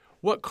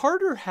 What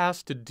Carter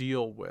has to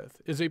deal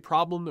with is a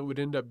problem that would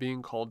end up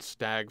being called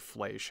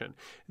stagflation.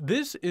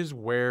 This is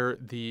where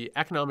the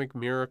economic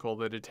miracle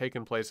that had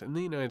taken place in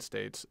the United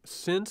States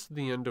since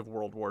the end of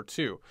World War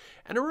II.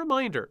 And a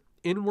reminder,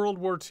 in World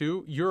War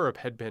II, Europe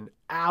had been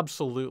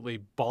absolutely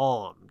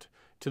bombed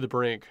to the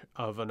brink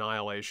of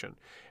annihilation.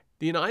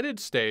 The United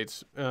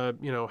States,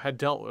 had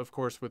dealt, of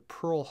course, with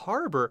Pearl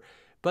Harbor,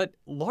 but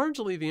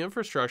largely the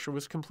infrastructure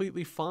was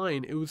completely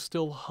fine. It was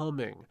still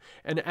humming.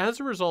 And as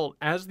a result,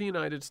 as the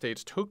United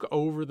States took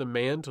over the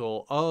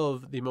mantle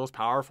of the most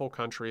powerful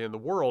country in the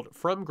world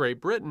from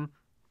Great Britain,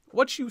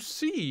 what you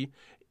see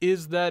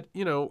is that,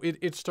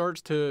 it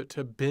starts to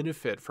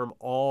benefit from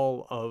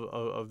all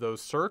of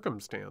those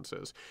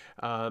circumstances.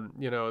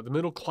 The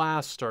middle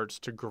class starts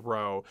to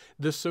grow.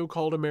 The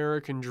so-called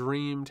American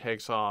dream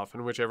takes off,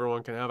 in which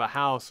everyone can have a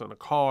house and a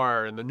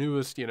car and the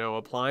newest,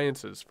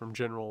 appliances from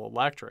General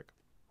Electric.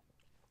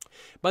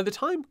 By the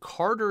time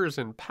Carter is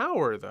in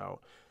power, though,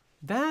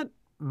 that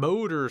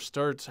motor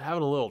starts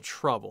having a little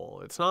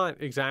trouble. It's not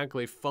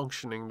exactly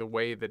functioning the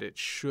way that it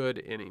should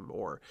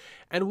anymore.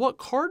 And what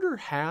Carter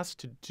has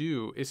to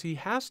do is he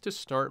has to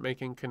start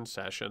making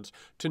concessions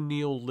to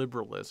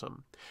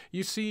neoliberalism.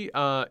 You see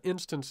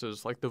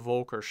instances like the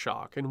Volcker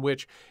shock, in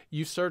which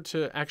you start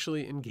to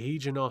actually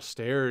engage in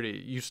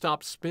austerity. You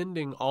stop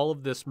spending all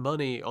of this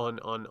money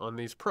on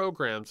these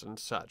programs and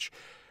such.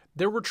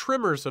 There were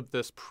tremors of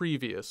this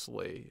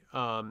previously.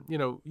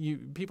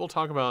 People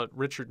talk about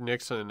Richard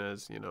Nixon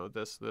as,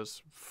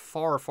 this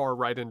far, far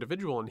right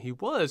individual, and he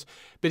was,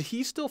 but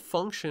he still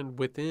functioned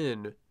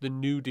within the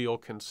New Deal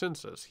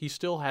consensus. He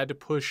still had to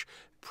push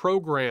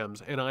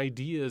programs and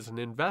ideas and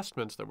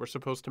investments that were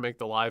supposed to make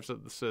the lives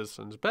of the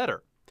citizens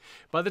better.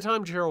 By the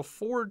time Gerald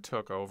Ford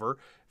took over,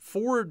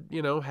 Ford,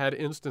 had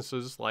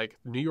instances like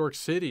New York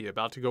City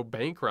about to go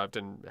bankrupt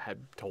and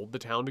had told the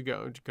town to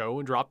go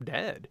and drop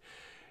dead.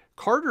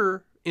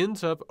 Carter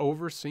ends up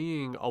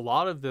overseeing a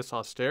lot of this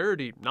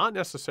austerity, not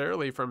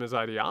necessarily from his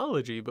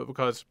ideology, but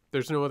because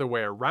there's no other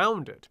way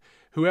around it.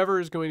 Whoever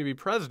is going to be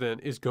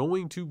president is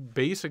going to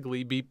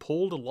basically be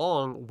pulled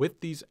along with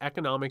these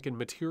economic and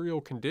material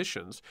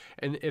conditions,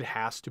 and it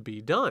has to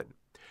be done.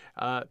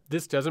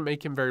 This doesn't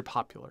make him very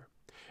popular.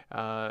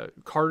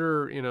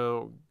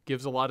 Carter,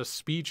 gives a lot of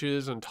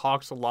speeches and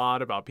talks a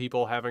lot about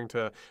people having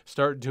to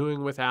start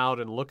doing without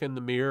and look in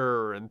the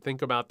mirror and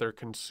think about their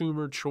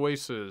consumer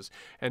choices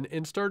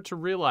and start to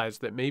realize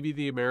that maybe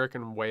the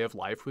American way of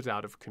life was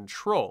out of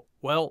control.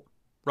 Well,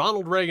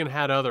 Ronald Reagan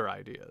had other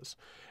ideas.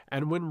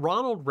 And when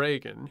Ronald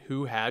Reagan,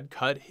 who had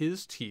cut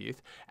his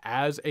teeth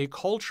as a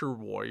culture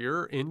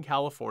warrior in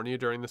California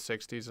during the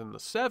 60s and the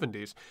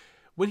 70s,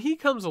 when he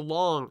comes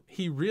along,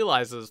 he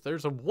realizes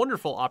there's a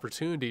wonderful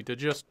opportunity to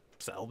just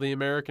sell the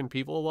American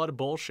people a lot of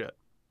bullshit.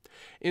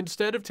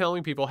 Instead of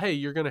telling people, hey,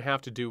 you're going to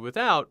have to do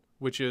without,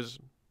 which is,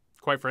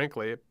 quite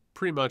frankly,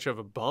 pretty much of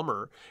a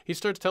bummer, he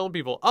starts telling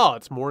people, oh,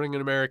 it's morning in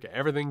America.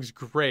 Everything's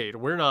great.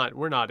 We're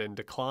not in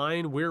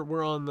decline.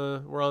 We're on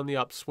the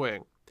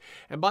upswing.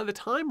 And by the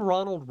time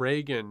Ronald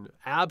Reagan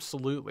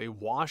absolutely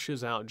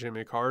washes out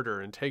Jimmy Carter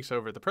and takes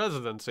over the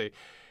presidency,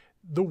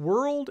 the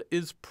world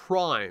is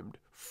primed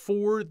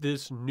for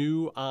this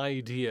new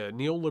idea,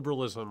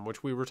 neoliberalism,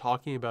 which we were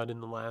talking about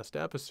in the last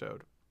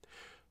episode.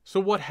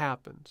 So what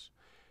happens?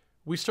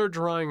 We start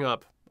drying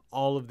up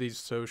all of these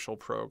social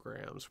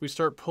programs. We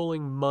start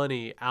pulling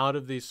money out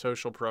of these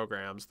social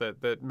programs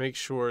that make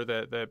sure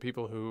that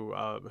people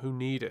who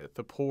need it,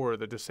 the poor,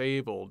 the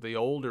disabled, the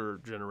older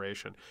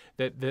generation,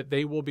 that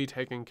they will be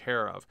taken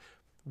care of.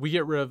 We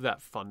get rid of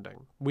that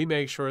funding. We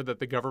make sure that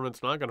the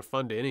government's not going to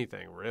fund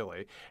anything,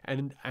 really.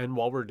 And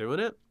while we're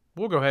doing it,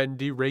 we'll go ahead and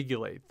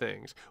deregulate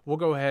things. We'll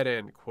go ahead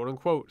and, quote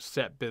unquote,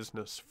 set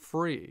business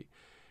free.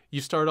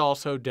 You start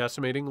also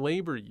decimating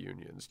labor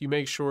unions. You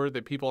make sure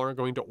that people aren't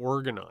going to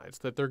organize,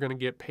 that they're going to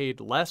get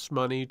paid less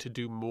money to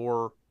do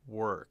more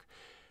work.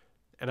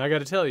 And I got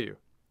to tell you,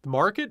 the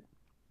market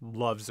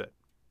loves it.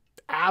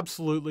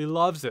 absolutely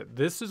loves it.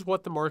 This is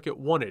what the market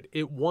wanted.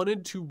 It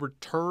wanted to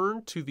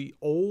return to the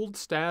old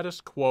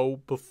status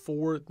quo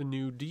before the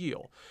New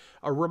Deal.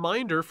 A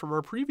reminder from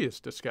our previous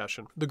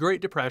discussion, the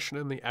Great Depression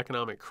and the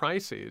economic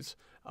crises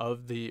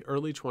of the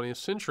early 20th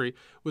century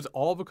was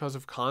all because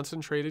of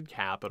concentrated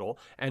capital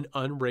and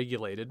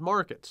unregulated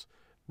markets.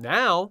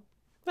 Now,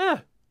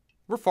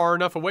 we're far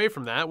enough away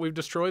from that. We've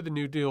destroyed the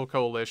New Deal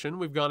coalition.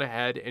 We've gone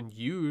ahead and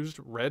used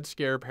Red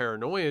Scare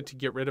paranoia to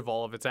get rid of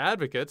all of its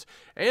advocates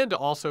and to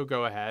also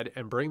go ahead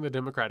and bring the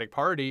Democratic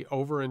Party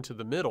over into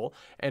the middle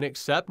and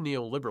accept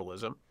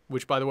neoliberalism,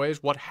 which, by the way,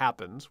 is what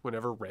happens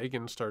whenever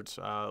Reagan starts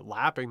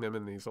lapping them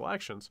in these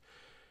elections.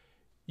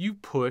 You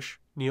push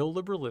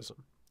neoliberalism.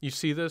 You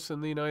see this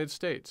in the United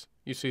States.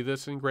 You see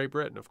this in Great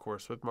Britain, of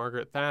course, with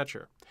Margaret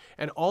Thatcher.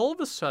 And all of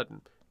a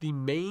sudden, the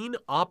main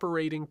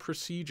operating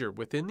procedure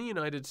within the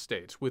United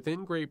States,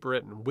 within Great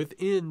Britain,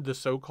 within the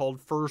so-called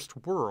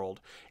First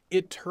World,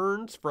 it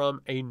turns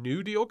from a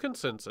New Deal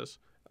consensus,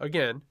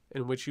 again,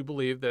 in which you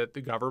believe that the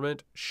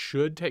government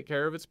should take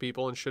care of its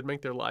people and should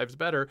make their lives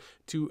better,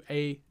 to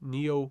a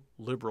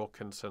neoliberal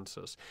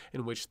consensus,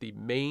 in which the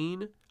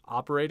main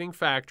operating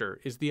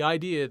factor is the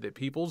idea that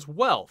people's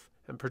wealth,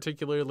 and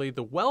particularly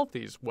the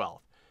wealthy's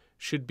wealth,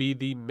 should be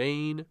the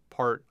main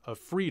part of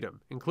freedom,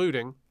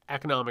 including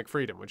economic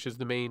freedom, which is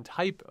the main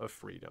type of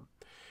freedom.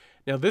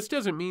 Now, this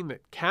doesn't mean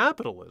that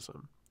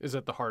capitalism is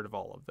at the heart of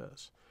all of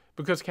this,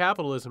 because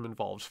capitalism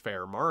involves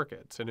fair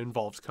markets. It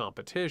involves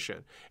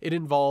competition. It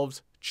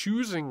involves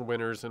choosing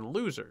winners and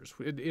losers.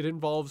 It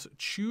involves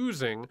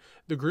choosing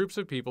the groups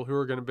of people who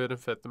are going to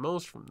benefit the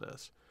most from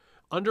this.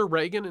 Under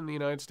Reagan in the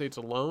United States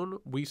alone,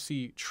 we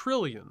see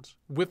trillions,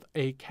 with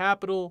a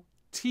capital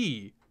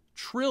T,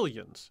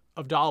 trillions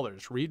of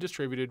dollars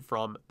redistributed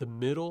from the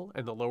middle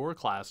and the lower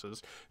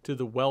classes to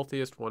the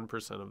wealthiest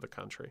 1% of the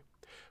country.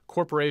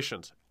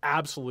 Corporations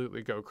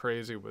absolutely go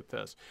crazy with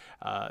this.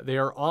 They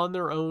are on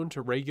their own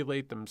to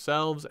regulate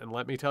themselves, and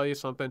let me tell you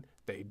something,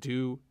 they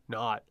do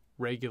not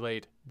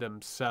regulate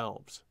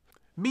themselves.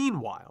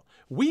 Meanwhile,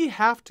 we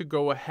have to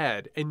go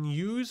ahead and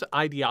use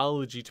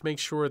ideology to make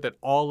sure that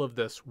all of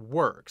this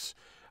works.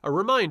 A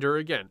reminder,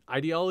 again,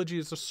 ideology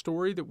is a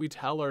story that we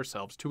tell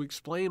ourselves to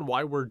explain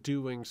why we're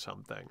doing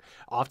something.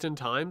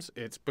 Oftentimes,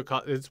 it's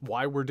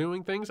why we're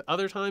doing things.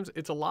 Other times,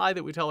 it's a lie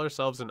that we tell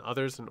ourselves and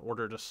others in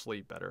order to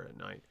sleep better at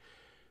night.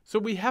 So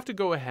we have to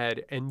go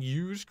ahead and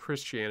use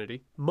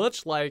Christianity,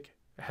 much like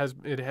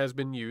it has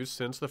been used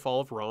since the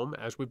fall of Rome,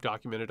 as we've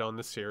documented on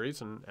this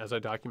series and as I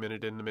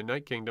documented in the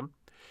Midnight Kingdom.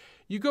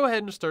 You go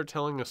ahead and start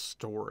telling a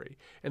story,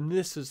 and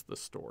this is the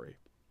story.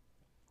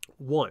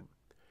 1.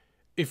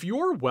 If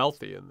you're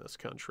wealthy in this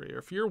country, or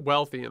if you're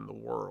wealthy in the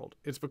world,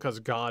 it's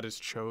because God has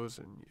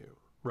chosen you,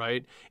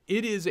 right?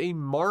 It is a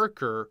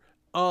marker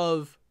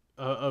of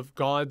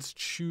God's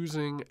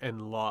choosing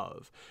and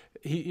love.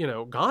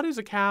 God is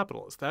a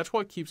capitalist. That's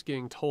what keeps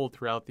getting told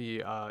throughout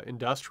the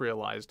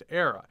industrialized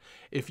era.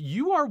 If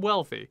you are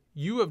wealthy,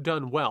 you have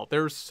done well.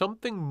 There's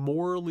something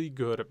morally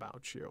good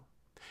about you.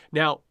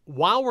 Now,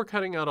 while we're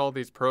cutting out all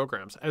these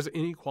programs, as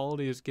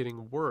inequality is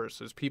getting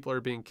worse, as people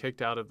are being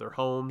kicked out of their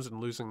homes and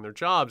losing their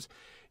jobs,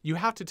 you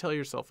have to tell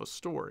yourself a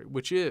story,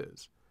 which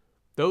is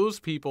those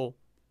people,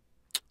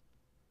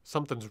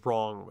 something's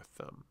wrong with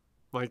them.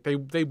 Like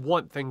they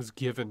want things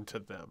given to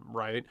them,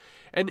 right?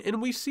 And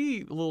we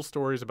see little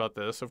stories about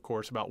this, of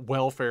course, about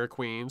welfare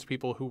queens,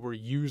 people who were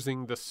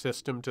using the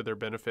system to their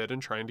benefit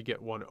and trying to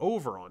get one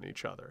over on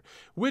each other,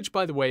 which,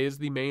 by the way, is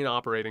the main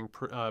operating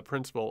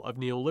principle of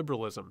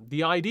neoliberalism.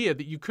 The idea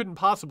that you couldn't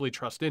possibly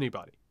trust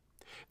anybody,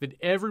 that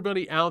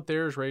everybody out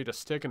there is ready to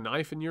stick a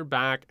knife in your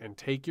back and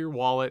take your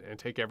wallet and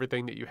take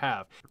everything that you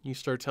have. You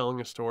start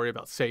telling a story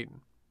about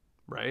Satan,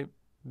 right?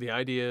 The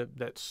idea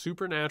that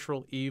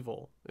supernatural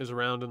evil is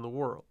around in the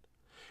world.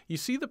 You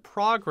see the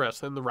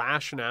progress and the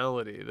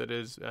rationality that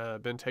has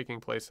been taking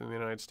place in the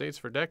United States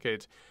for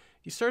decades.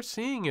 You start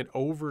seeing it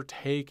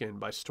overtaken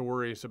by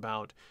stories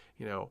about,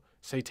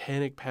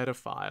 satanic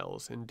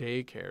pedophiles in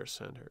daycare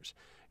centers,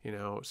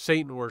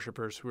 Satan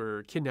worshipers who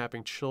are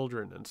kidnapping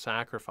children and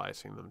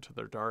sacrificing them to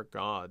their dark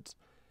gods.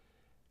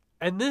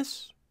 And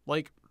this,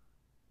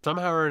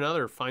 somehow or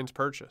another, finds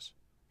purchase.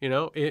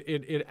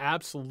 It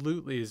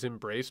absolutely is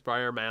embraced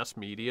by our mass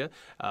media.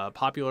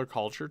 Popular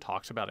culture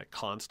talks about it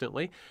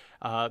constantly.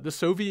 The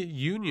Soviet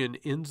Union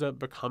ends up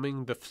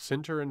becoming the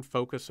center and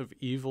focus of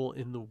evil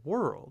in the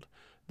world.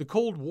 The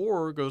Cold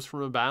War goes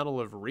from a battle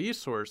of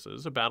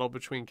resources, a battle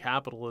between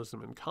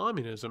capitalism and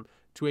communism,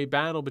 to a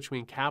battle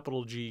between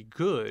capital G,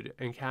 good,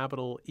 and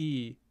capital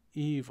E,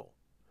 evil.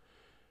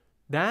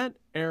 That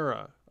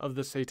era of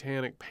the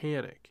satanic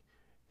panic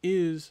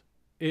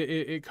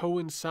it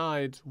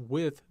coincides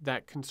with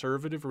that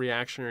conservative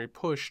reactionary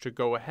push to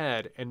go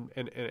ahead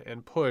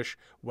and push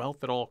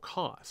wealth at all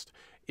cost.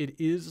 It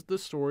is the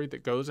story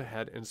that goes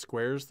ahead and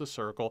squares the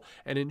circle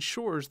and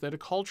ensures that a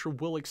culture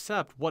will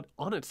accept what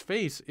on its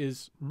face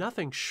is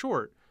nothing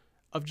short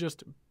of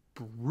just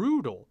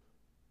brutal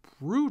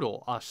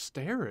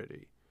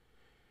austerity.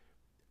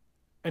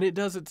 And it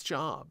does its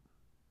job.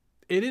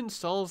 it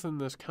installs in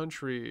this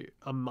country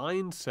a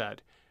mindset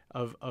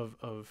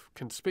of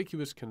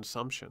conspicuous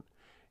consumption.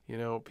 You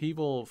know,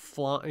 people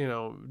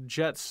fly,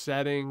 jet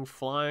setting,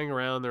 flying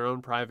around their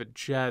own private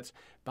jets,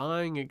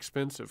 buying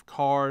expensive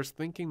cars,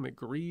 thinking that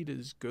greed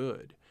is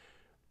good.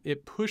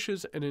 It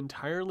pushes an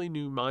entirely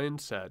new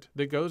mindset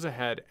that goes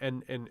ahead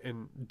and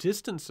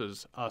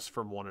distances us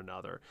from one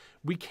another.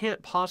 We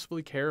can't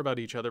possibly care about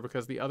each other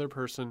because the other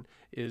person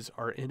is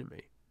our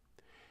enemy.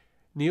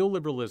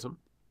 Neoliberalism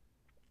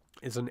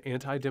is an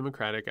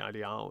anti-democratic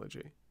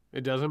ideology.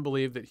 It doesn't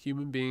believe that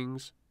human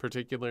beings,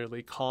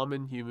 particularly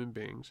common human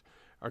beings,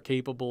 are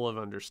capable of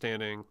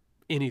understanding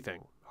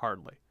anything,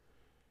 hardly.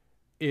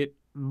 It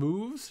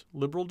moves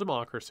liberal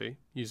democracy,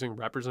 using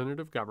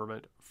representative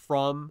government,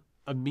 from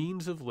a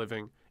means of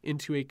living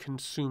into a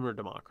consumer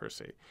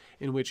democracy,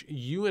 in which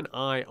you and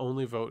I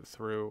only vote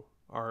through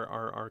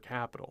our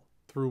capital,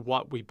 through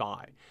what we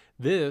buy.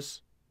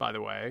 This, by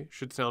the way,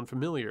 should sound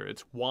familiar.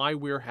 It's why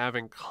we're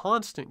having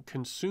constant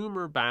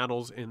consumer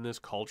battles in this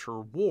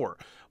culture war.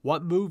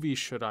 What movies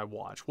should I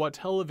watch? What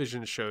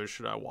television shows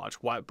should I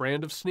watch? What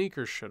brand of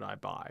sneakers should I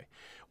buy?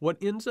 What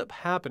ends up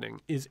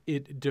happening is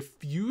it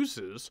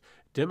diffuses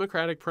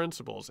democratic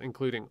principles,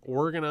 including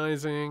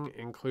organizing,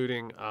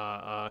 including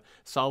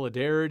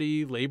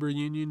solidarity, labor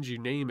unions, you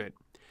name it.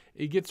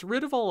 It gets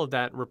rid of all of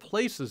that and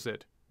replaces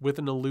it with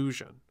an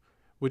illusion,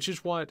 which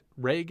is what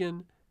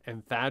Reagan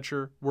and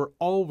Thatcher were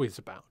always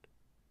about.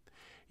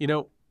 You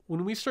know,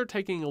 when we start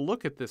taking a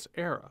look at this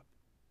era,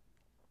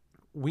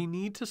 we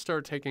need to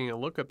start taking a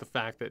look at the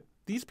fact that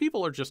these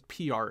people are just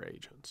PR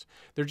agents.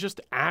 They're just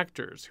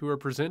actors who are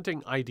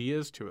presenting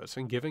ideas to us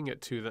and giving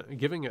it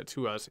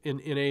to us in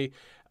a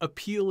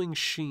appealing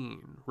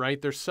sheen,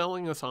 right? They're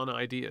selling us on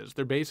ideas.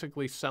 They're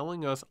basically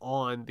selling us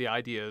on the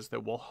ideas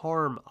that will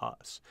harm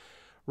us.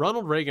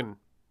 Ronald Reagan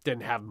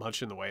didn't have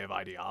much in the way of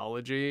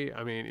ideology.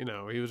 I mean,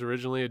 he was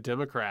originally a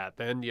Democrat.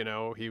 Then,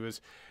 he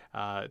was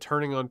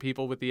turning on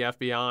people with the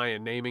FBI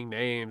and naming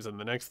names. And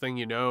the next thing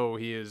you know,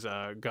 he is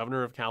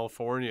governor of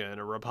California and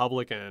a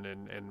Republican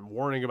and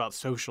warning about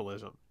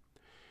socialism.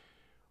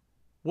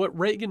 What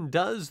Reagan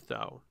does,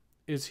 though,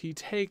 is he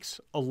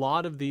takes a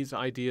lot of these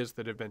ideas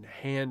that have been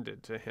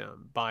handed to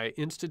him by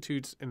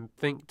institutes and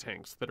think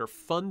tanks that are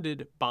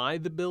funded by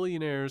the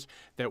billionaires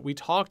that we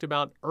talked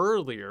about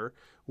earlier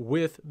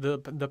with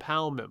the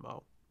Powell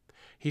memo.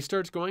 He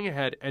starts going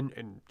ahead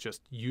and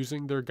just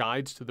using their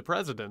guides to the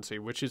presidency,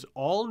 which is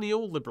all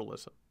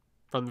neoliberalism.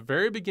 From the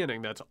very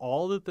beginning, that's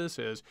all that this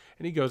is.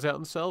 And he goes out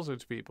and sells it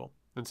to people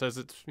and says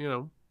it's,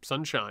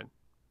 sunshine,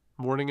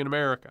 morning in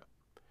America.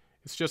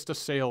 It's just a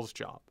sales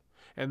job.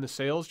 And the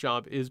sales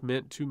job is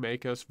meant to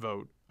make us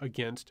vote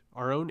against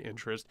our own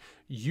interest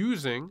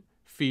using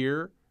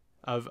fear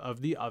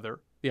of the other,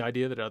 the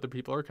idea that other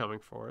people are coming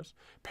for us,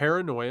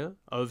 paranoia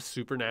of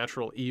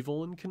supernatural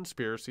evil and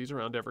conspiracies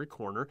around every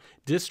corner,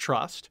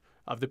 distrust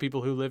of the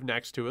people who live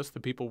next to us, the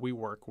people we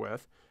work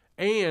with,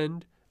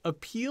 and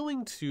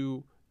appealing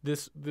to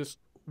this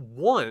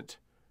want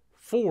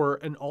for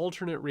an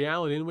alternate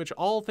reality in which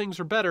all things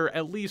are better.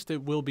 At least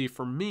it will be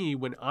for me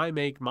when I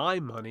make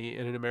my money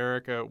in an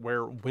America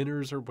where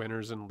winners are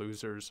winners and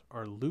losers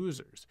are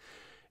losers.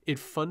 It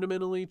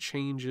fundamentally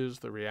changes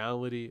the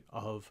reality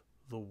of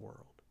the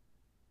world.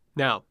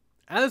 Now,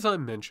 as I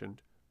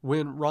mentioned,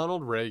 when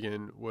Ronald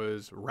Reagan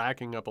was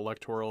racking up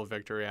electoral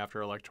victory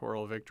after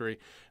electoral victory,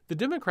 the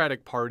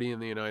Democratic Party in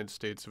the United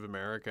States of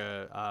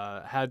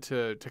America had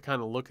to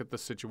kind of look at the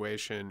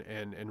situation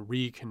and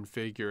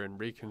reconfigure and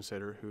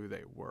reconsider who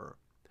they were.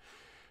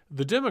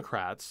 The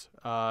Democrats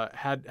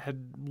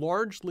had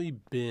largely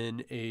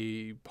been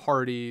a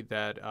party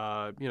that,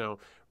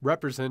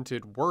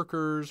 represented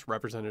workers,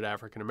 represented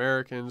African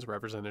Americans,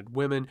 represented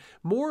women,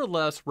 more or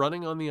less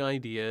running on the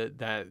idea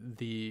that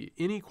the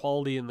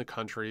inequality in the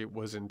country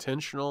was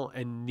intentional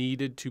and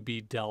needed to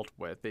be dealt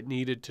with. It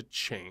needed to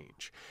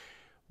change.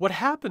 What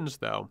happens,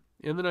 though,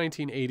 in the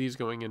 1980s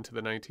going into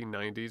the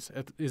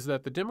 1990s is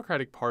that the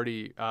Democratic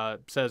Party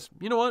says,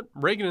 you know what,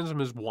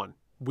 Reaganism is won.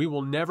 We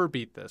will never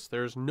beat this.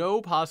 There's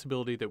no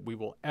possibility that we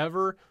will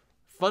ever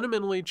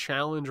fundamentally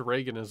challenge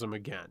Reaganism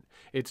again.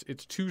 It's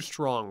too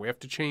strong. We have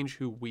to change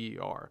who we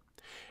are.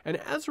 And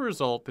as a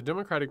result, the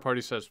Democratic Party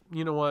says,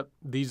 you know what,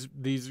 these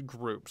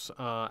groups,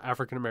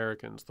 African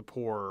Americans, the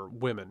poor,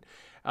 women,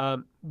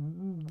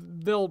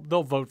 they'll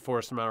vote for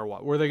us no matter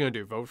what. What are they going to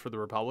do? Vote for the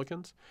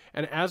Republicans?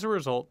 And as a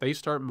result, they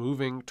start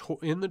moving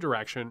in the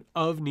direction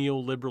of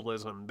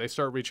neoliberalism. They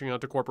start reaching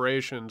out to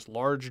corporations,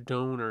 large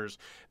donors.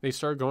 They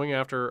start going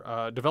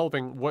after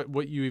developing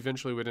what you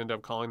eventually would end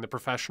up calling the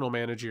professional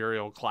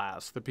managerial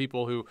class, the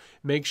people who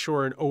make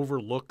sure and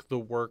overlook the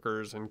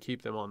workers and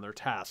keep them on their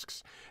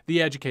tasks.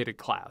 The educated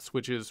class,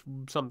 which is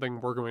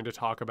something we're going to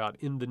talk about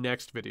in the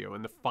next video,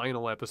 in the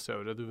final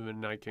episode of the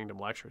Midnight Kingdom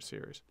lecture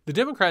series. The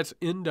Democrats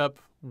end up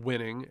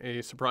winning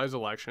a surprise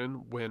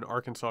election when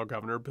Arkansas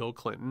Governor Bill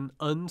Clinton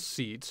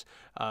unseats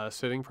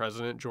sitting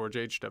President George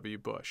H.W.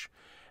 Bush.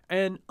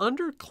 And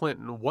under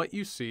Clinton, what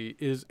you see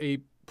is a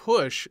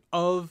push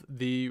of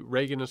the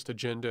Reaganist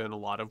agenda in a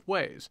lot of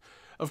ways.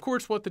 Of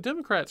course, what the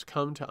Democrats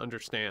come to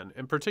understand,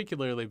 and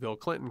particularly Bill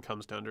Clinton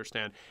comes to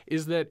understand,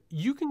 is that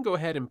you can go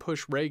ahead and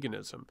push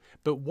Reaganism,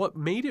 but what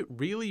made it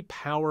really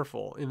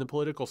powerful in the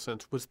political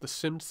sense was the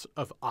sense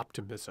of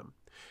optimism.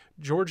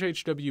 George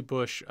H.W.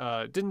 Bush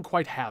didn't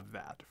quite have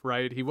that,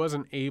 right? He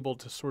wasn't able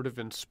to sort of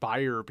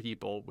inspire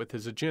people with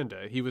his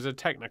agenda. He was a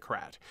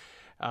technocrat.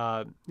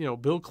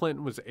 Bill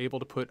Clinton was able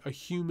to put a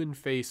human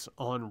face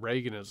on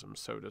Reaganism,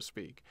 so to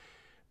speak.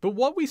 But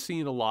what we see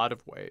in a lot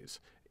of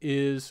ways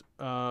is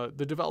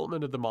the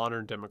development of the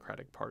modern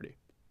Democratic Party.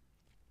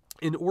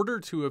 In order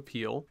to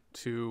appeal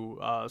to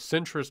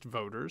centrist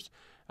voters,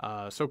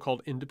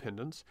 so-called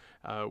independents,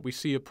 we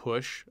see a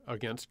push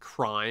against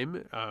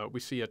crime.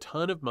 We see a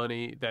ton of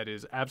money that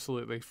is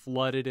absolutely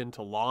flooded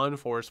into law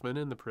enforcement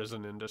and the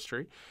prison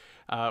industry.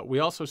 We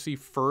also see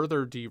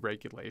further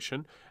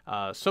deregulation.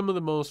 Some of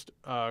the most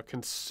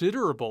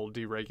considerable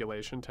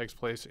deregulation takes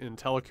place in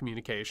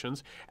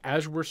telecommunications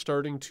as we're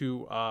starting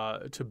to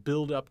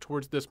build up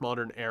towards this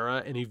modern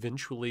era and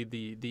eventually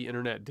the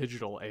internet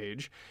digital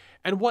age.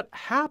 And what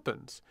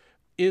happens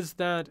is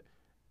that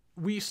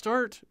we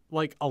start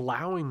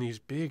allowing these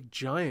big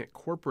giant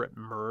corporate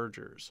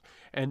mergers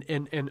and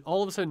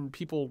all of a sudden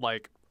people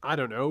I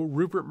don't know,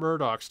 Rupert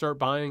Murdoch start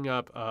buying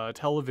up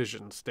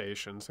television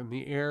stations and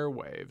the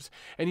airwaves.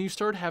 And you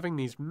start having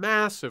these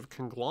massive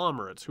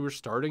conglomerates who are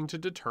starting to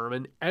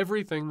determine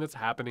everything that's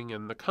happening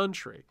in the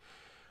country.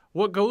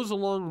 What goes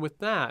along with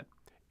that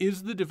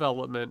is the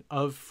development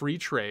of free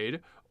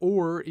trade,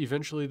 or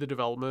eventually the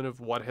development of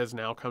what has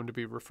now come to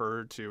be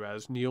referred to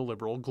as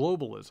neoliberal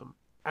globalism.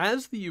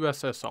 As the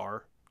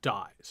USSR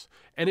dies,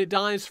 and it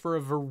dies for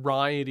a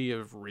variety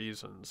of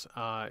reasons.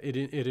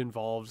 It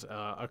involves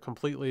a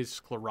completely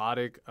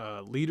sclerotic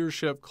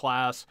leadership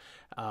class,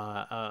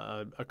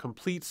 a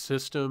complete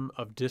system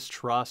of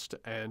distrust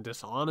and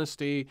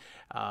dishonesty,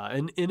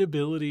 an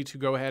inability to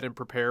go ahead and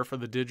prepare for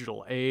the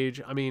digital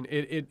age. I mean,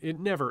 it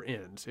never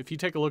ends. If you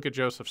take a look at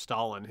Joseph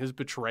Stalin, his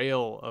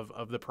betrayal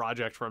of the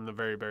project from the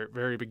very, very,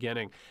 very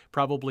beginning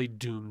probably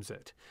dooms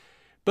it.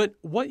 But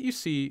what you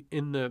see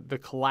in the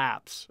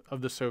collapse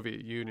of the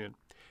Soviet Union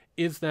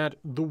is that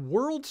the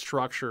world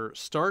structure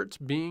starts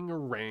being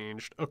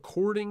arranged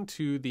according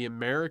to the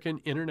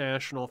American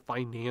international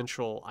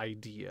financial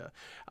idea.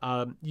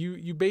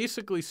 You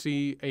basically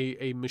see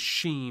a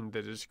machine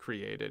that is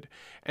created,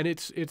 and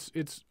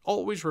it's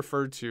always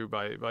referred to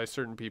by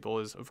certain people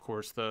as, of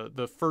course,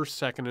 the first,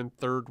 second, and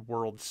third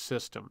world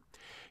system.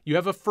 You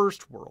have a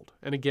first world,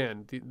 and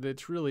again,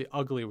 it's really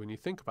ugly when you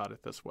think about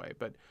it this way,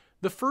 but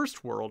the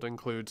first world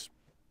includes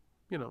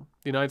the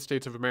United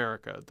States of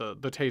America, the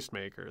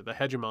tastemaker, the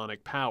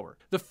hegemonic power.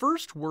 The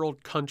first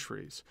world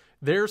countries,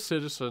 their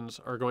citizens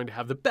are going to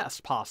have the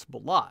best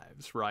possible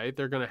lives, right?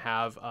 They're going to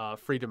have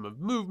freedom of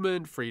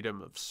movement,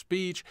 freedom of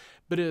speech,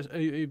 but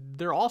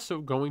they're also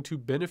going to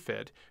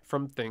benefit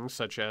from things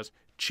such as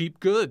cheap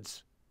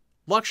goods,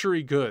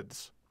 luxury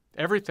goods,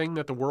 everything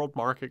that the world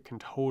market can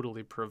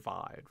totally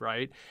provide,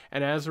 right?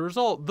 And as a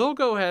result, they'll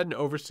go ahead and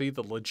oversee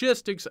the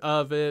logistics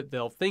of it.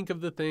 They'll think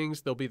of the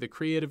things. They'll be the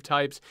creative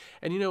types.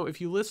 And, if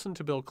you listen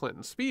to Bill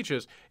Clinton's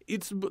speeches,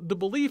 it's the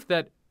belief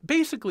that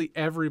basically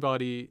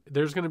everybody,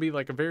 there's going to be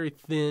a very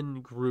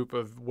thin group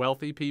of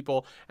wealthy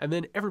people, and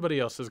then everybody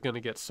else is going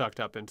to get sucked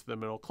up into the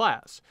middle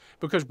class.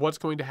 Because what's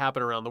going to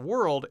happen around the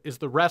world is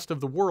the rest of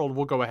the world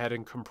will go ahead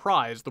and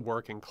comprise the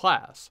working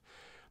class.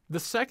 The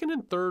second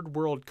and third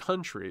world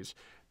countries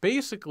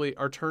basically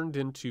are turned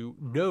into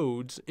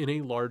nodes in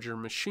a larger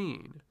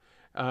machine.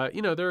 There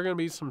are going to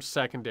be some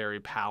secondary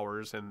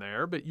powers in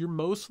there, but you're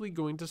mostly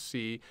going to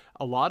see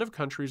a lot of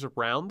countries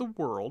around the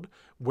world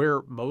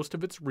where most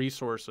of its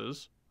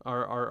resources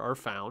are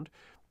found.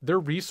 Their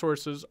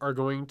resources are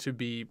going to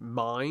be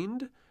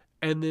mined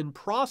and then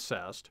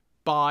processed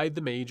by the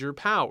major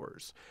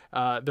powers.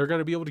 They're going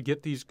to be able to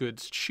get these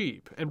goods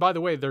cheap. And by the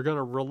way, they're going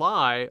to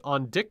rely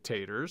on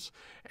dictators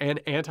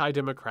and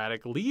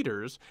anti-democratic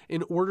leaders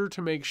in order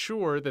to make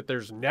sure that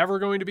there's never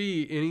going to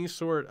be any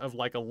sort of a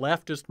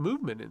leftist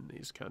movement in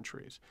these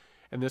countries.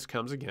 And this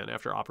comes again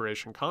after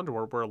Operation Condor,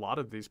 where a lot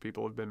of these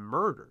people have been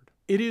murdered.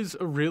 It is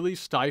a really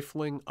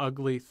stifling,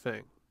 ugly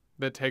thing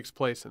that takes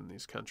place in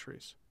these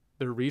countries.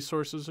 Their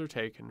resources are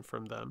taken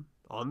from them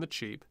on the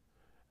cheap,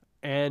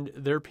 and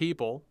their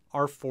people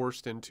are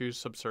forced into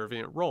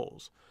subservient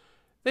roles.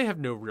 They have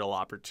no real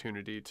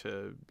opportunity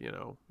to,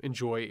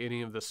 enjoy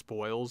any of the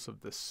spoils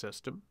of this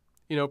system.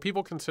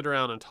 People can sit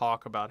around and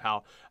talk about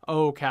how,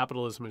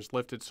 capitalism has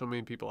lifted so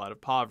many people out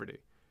of poverty.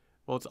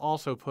 Well, it's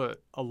also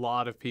put a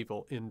lot of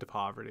people into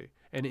poverty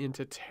and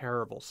into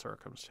terrible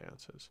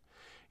circumstances.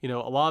 A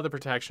lot of the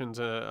protections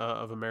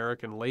of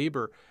American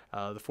labor,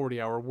 the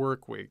 40-hour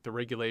work week, the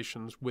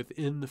regulations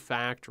within the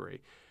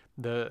factory,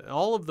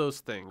 all of those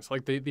things,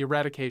 like the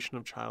eradication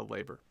of child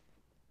labor,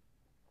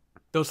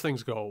 those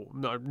things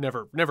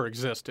never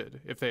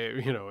existed if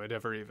they, had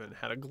ever even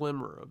had a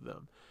glimmer of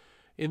them.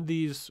 In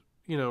these,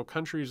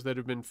 countries that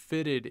have been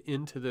fitted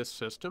into this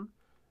system,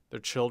 their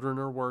children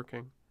are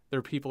working,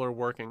 Their people are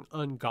working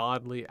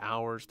ungodly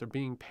hours. They're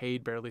being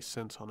paid barely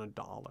cents on a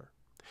dollar.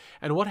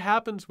 And what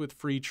happens with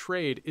free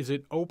trade is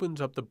it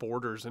opens up the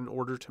borders in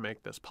order to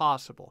make this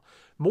possible.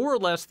 More or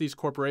less, these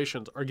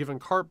corporations are given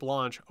carte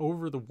blanche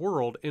over the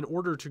world in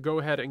order to go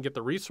ahead and get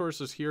the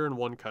resources here in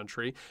one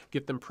country,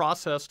 get them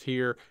processed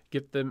here,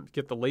 get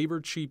the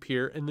labor cheap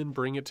here, and then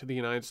bring it to the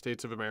United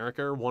States of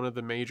America or one of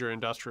the major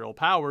industrial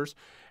powers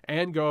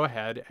and go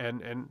ahead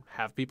and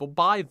have people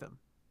buy them.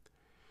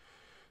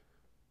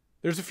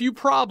 There's a few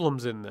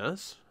problems in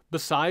this.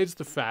 Besides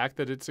the fact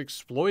that it's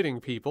exploiting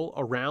people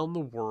around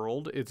the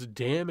world, it's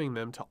damning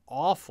them to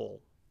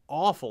awful,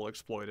 awful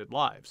exploited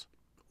lives.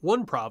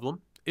 One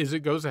problem is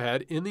it goes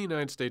ahead in the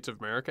United States of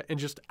America and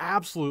just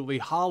absolutely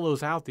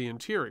hollows out the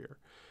interior.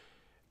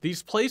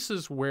 These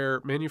places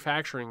where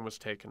manufacturing was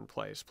taking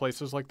place,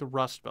 places like the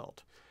Rust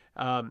Belt,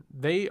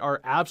 they are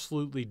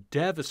absolutely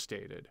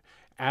devastated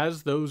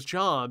as those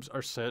jobs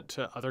are sent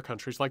to other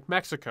countries like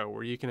Mexico,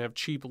 where you can have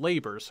cheap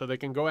labor so they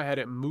can go ahead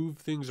and move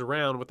things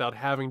around without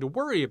having to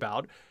worry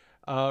about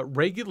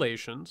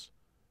regulations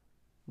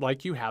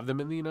like you have them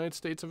in the United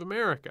States of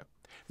America.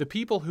 The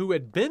people who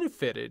had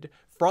benefited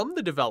from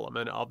the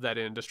development of that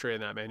industry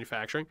and that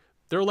manufacturing,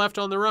 they're left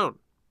on their own.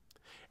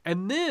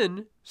 And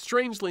then,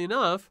 strangely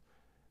enough,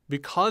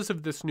 because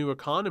of this new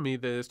economy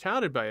that is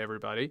touted by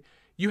everybody,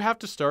 you have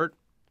to start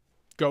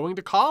going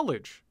to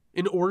college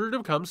in order to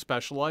become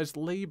specialized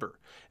labor.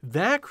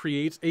 That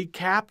creates a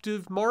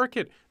captive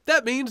market.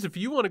 That means if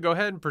you want to go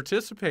ahead and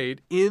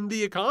participate in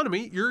the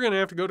economy, you're going to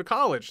have to go to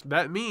college.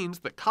 That means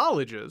that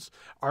colleges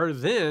are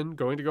then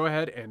going to go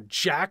ahead and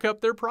jack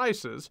up their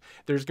prices.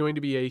 There's going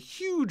to be a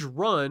huge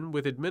run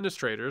with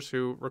administrators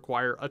who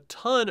require a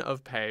ton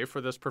of pay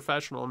for this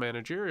professional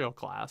managerial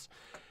class.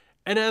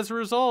 And as a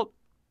result,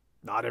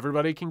 not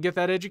everybody can get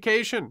that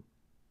education.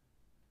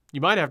 You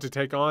might have to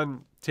take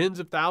on tens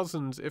of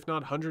thousands, if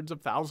not hundreds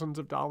of thousands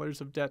of dollars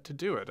of debt to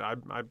do it.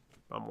 I'm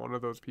one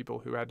of those people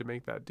who had to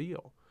make that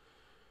deal.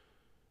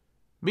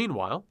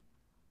 Meanwhile,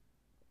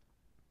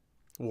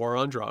 war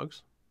on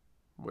drugs,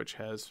 which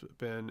has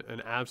been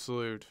an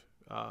absolute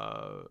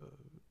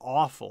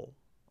awful,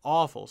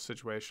 awful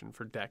situation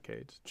for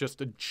decades, just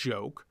a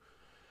joke,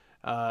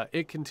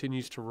 it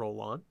continues to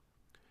roll on.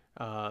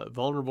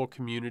 Vulnerable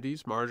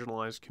communities,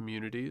 marginalized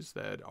communities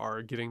that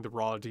are getting the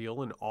raw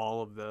deal in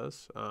all of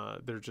this,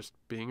 they're just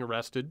being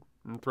arrested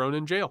and thrown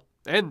in jail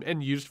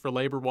and used for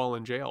labor while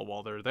in jail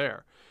while they're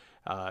there.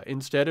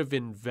 Instead of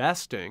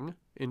investing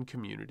in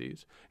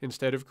communities,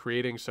 instead of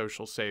creating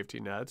social safety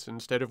nets,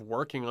 instead of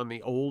working on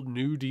the old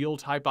New Deal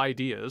type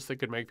ideas that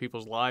could make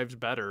people's lives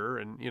better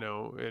and,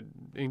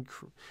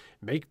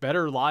 make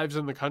better lives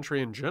in the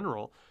country in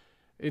general,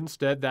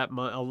 instead,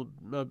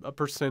 a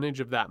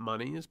percentage of that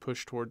money is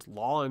pushed towards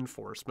law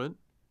enforcement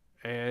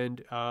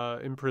and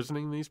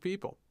imprisoning these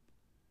people.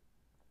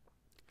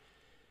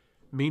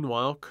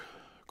 Meanwhile,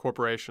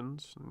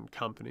 corporations and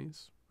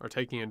companies are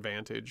taking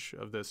advantage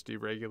of this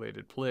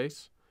deregulated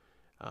place.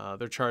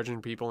 They're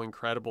charging people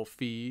incredible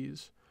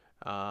fees.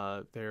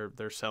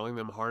 They're selling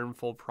them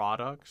harmful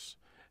products.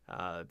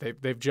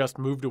 They've just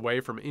moved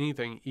away from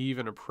anything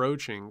even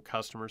approaching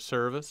customer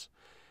service.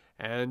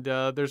 And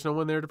there's no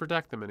one there to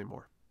protect them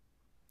anymore.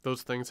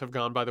 Those things have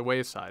gone by the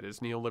wayside as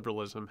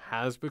neoliberalism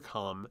has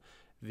become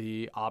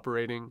the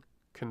operating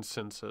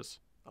consensus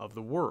of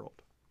the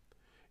world.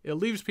 It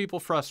leaves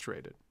people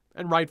frustrated,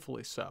 and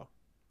rightfully so.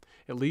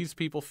 It leaves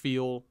people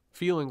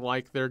feeling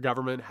like their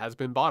government has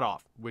been bought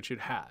off, which it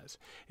has.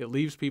 It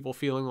leaves people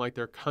feeling like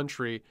their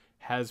country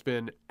has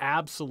been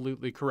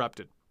absolutely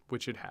corrupted,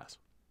 which it has.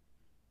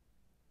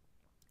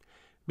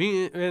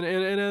 And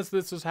as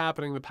this is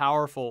happening, the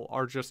powerful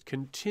are just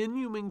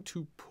continuing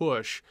to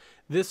push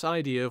this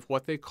idea of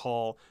what they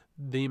call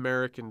the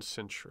American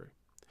century.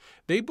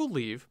 They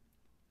believe,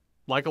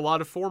 like a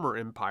lot of former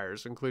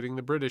empires, including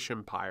the British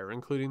Empire,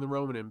 including the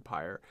Roman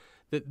Empire,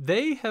 that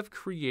they have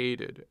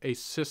created a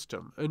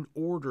system, an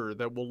order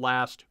that will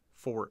last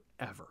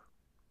forever.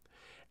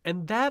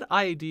 And that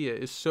idea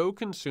is so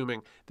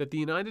consuming that the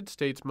United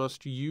States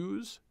must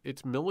use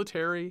its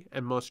military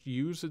and must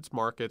use its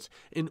markets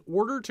in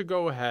order to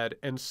go ahead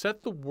and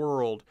set the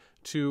world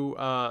to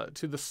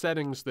the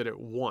settings that it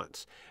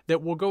wants,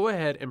 that will go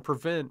ahead and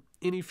prevent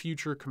any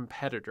future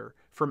competitor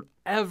from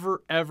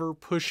ever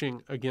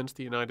pushing against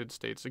the United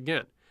States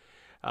again.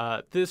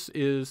 This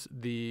is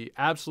the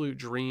absolute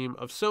dream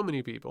of so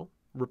many people,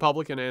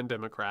 Republican and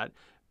Democrat,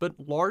 but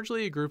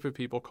largely a group of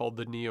people called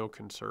the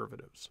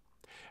neoconservatives.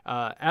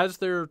 As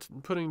they're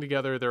putting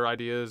together their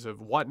ideas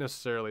of what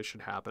necessarily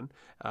should happen,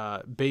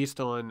 based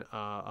on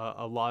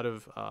a lot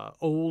of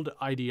old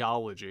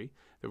ideology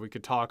that we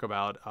could talk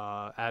about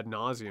ad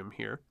nauseum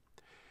here,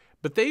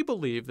 But they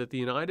believe that the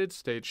United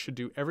States should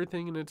do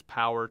everything in its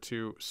power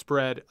to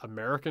spread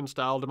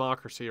American-style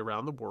democracy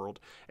around the world.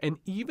 And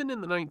even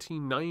in the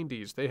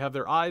 1990s, they have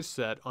their eyes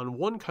set on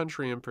one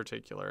country in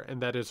particular,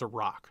 and that is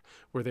Iraq,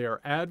 where they are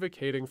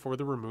advocating for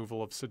the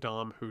removal of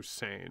Saddam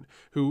Hussein,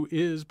 who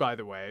is, by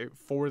the way,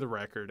 for the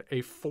record,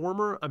 a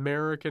former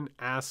American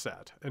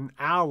asset, an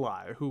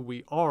ally who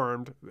we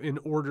armed in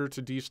order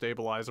to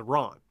destabilize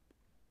Iran.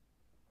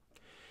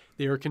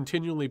 They are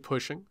continually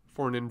pushing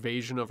for an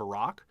invasion of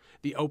Iraq,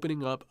 the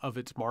opening up of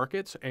its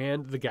markets,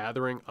 and the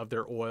gathering of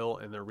their oil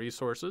and their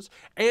resources,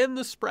 and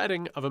the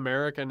spreading of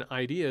American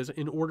ideas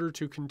in order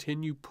to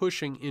continue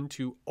pushing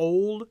into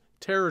old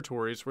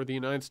territories where the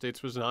United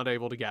States was not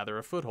able to gather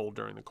a foothold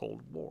during the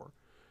Cold War.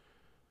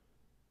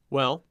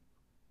 Well,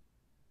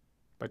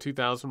 by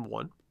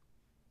 2001,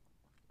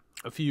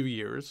 a few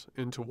years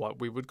into what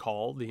we would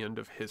call the end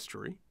of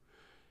history,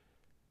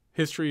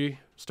 history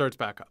starts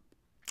back up.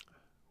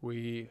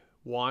 We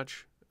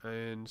watch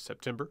in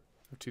September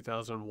of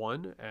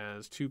 2001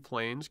 as two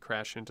planes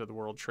crash into the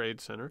World Trade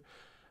Center.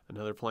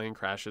 Another plane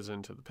crashes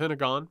into the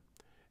Pentagon,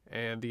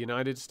 and the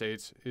United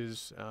States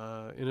is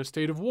in a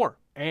state of war.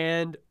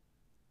 And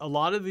a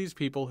lot of these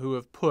people who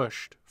have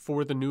pushed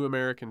for the new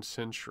American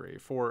century,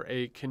 for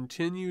a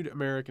continued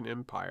American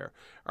empire,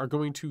 are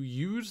going to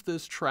use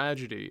this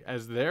tragedy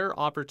as their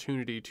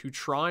opportunity to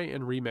try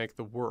and remake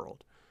the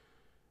world.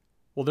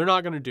 Well, they're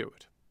not going to do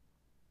it.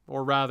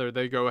 Or rather,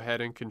 they go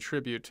ahead and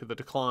contribute to the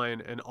decline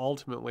and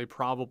ultimately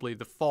probably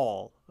the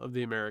fall of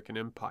the American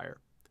empire.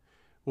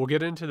 We'll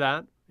get into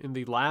that in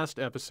the last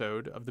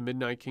episode of the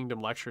Midnight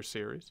Kingdom lecture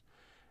series.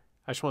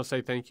 I just want to say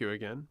thank you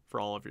again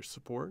for all of your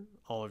support,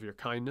 all of your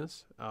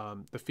kindness.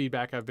 The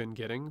feedback I've been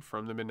getting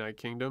from the Midnight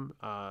Kingdom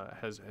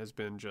has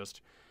been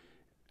just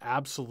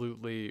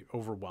absolutely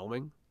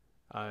overwhelming.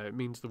 It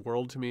means the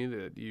world to me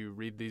that you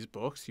read these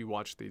books, you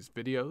watch these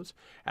videos.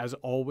 As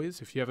always,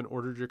 if you haven't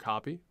ordered your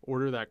copy,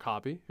 order that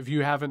copy. If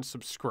you haven't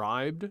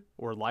subscribed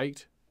or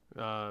liked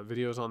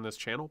videos on this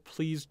channel,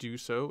 please do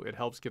so. It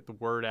helps get the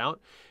word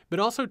out.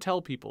 But also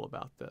tell people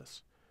about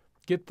this.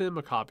 Get them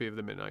a copy of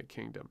the Midnight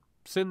Kingdom.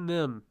 Send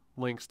them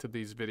links to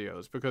these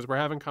videos because we're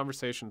having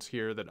conversations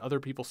here that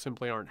other people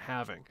simply aren't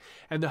having.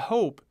 And the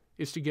hope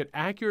is to get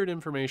accurate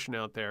information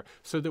out there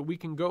so that we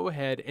can go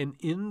ahead and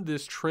end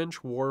this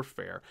trench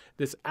warfare,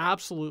 this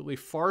absolutely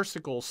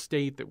farcical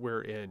state that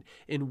we're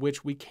in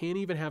which we can't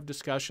even have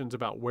discussions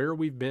about where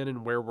we've been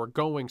and where we're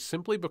going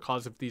simply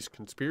because of these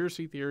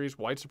conspiracy theories,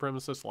 white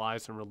supremacist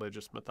lies, and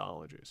religious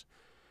mythologies.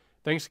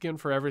 Thanks again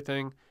for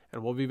everything,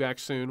 and we'll be back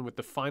soon with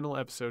the final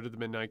episode of the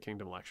Midnight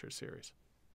Kingdom Lecture Series.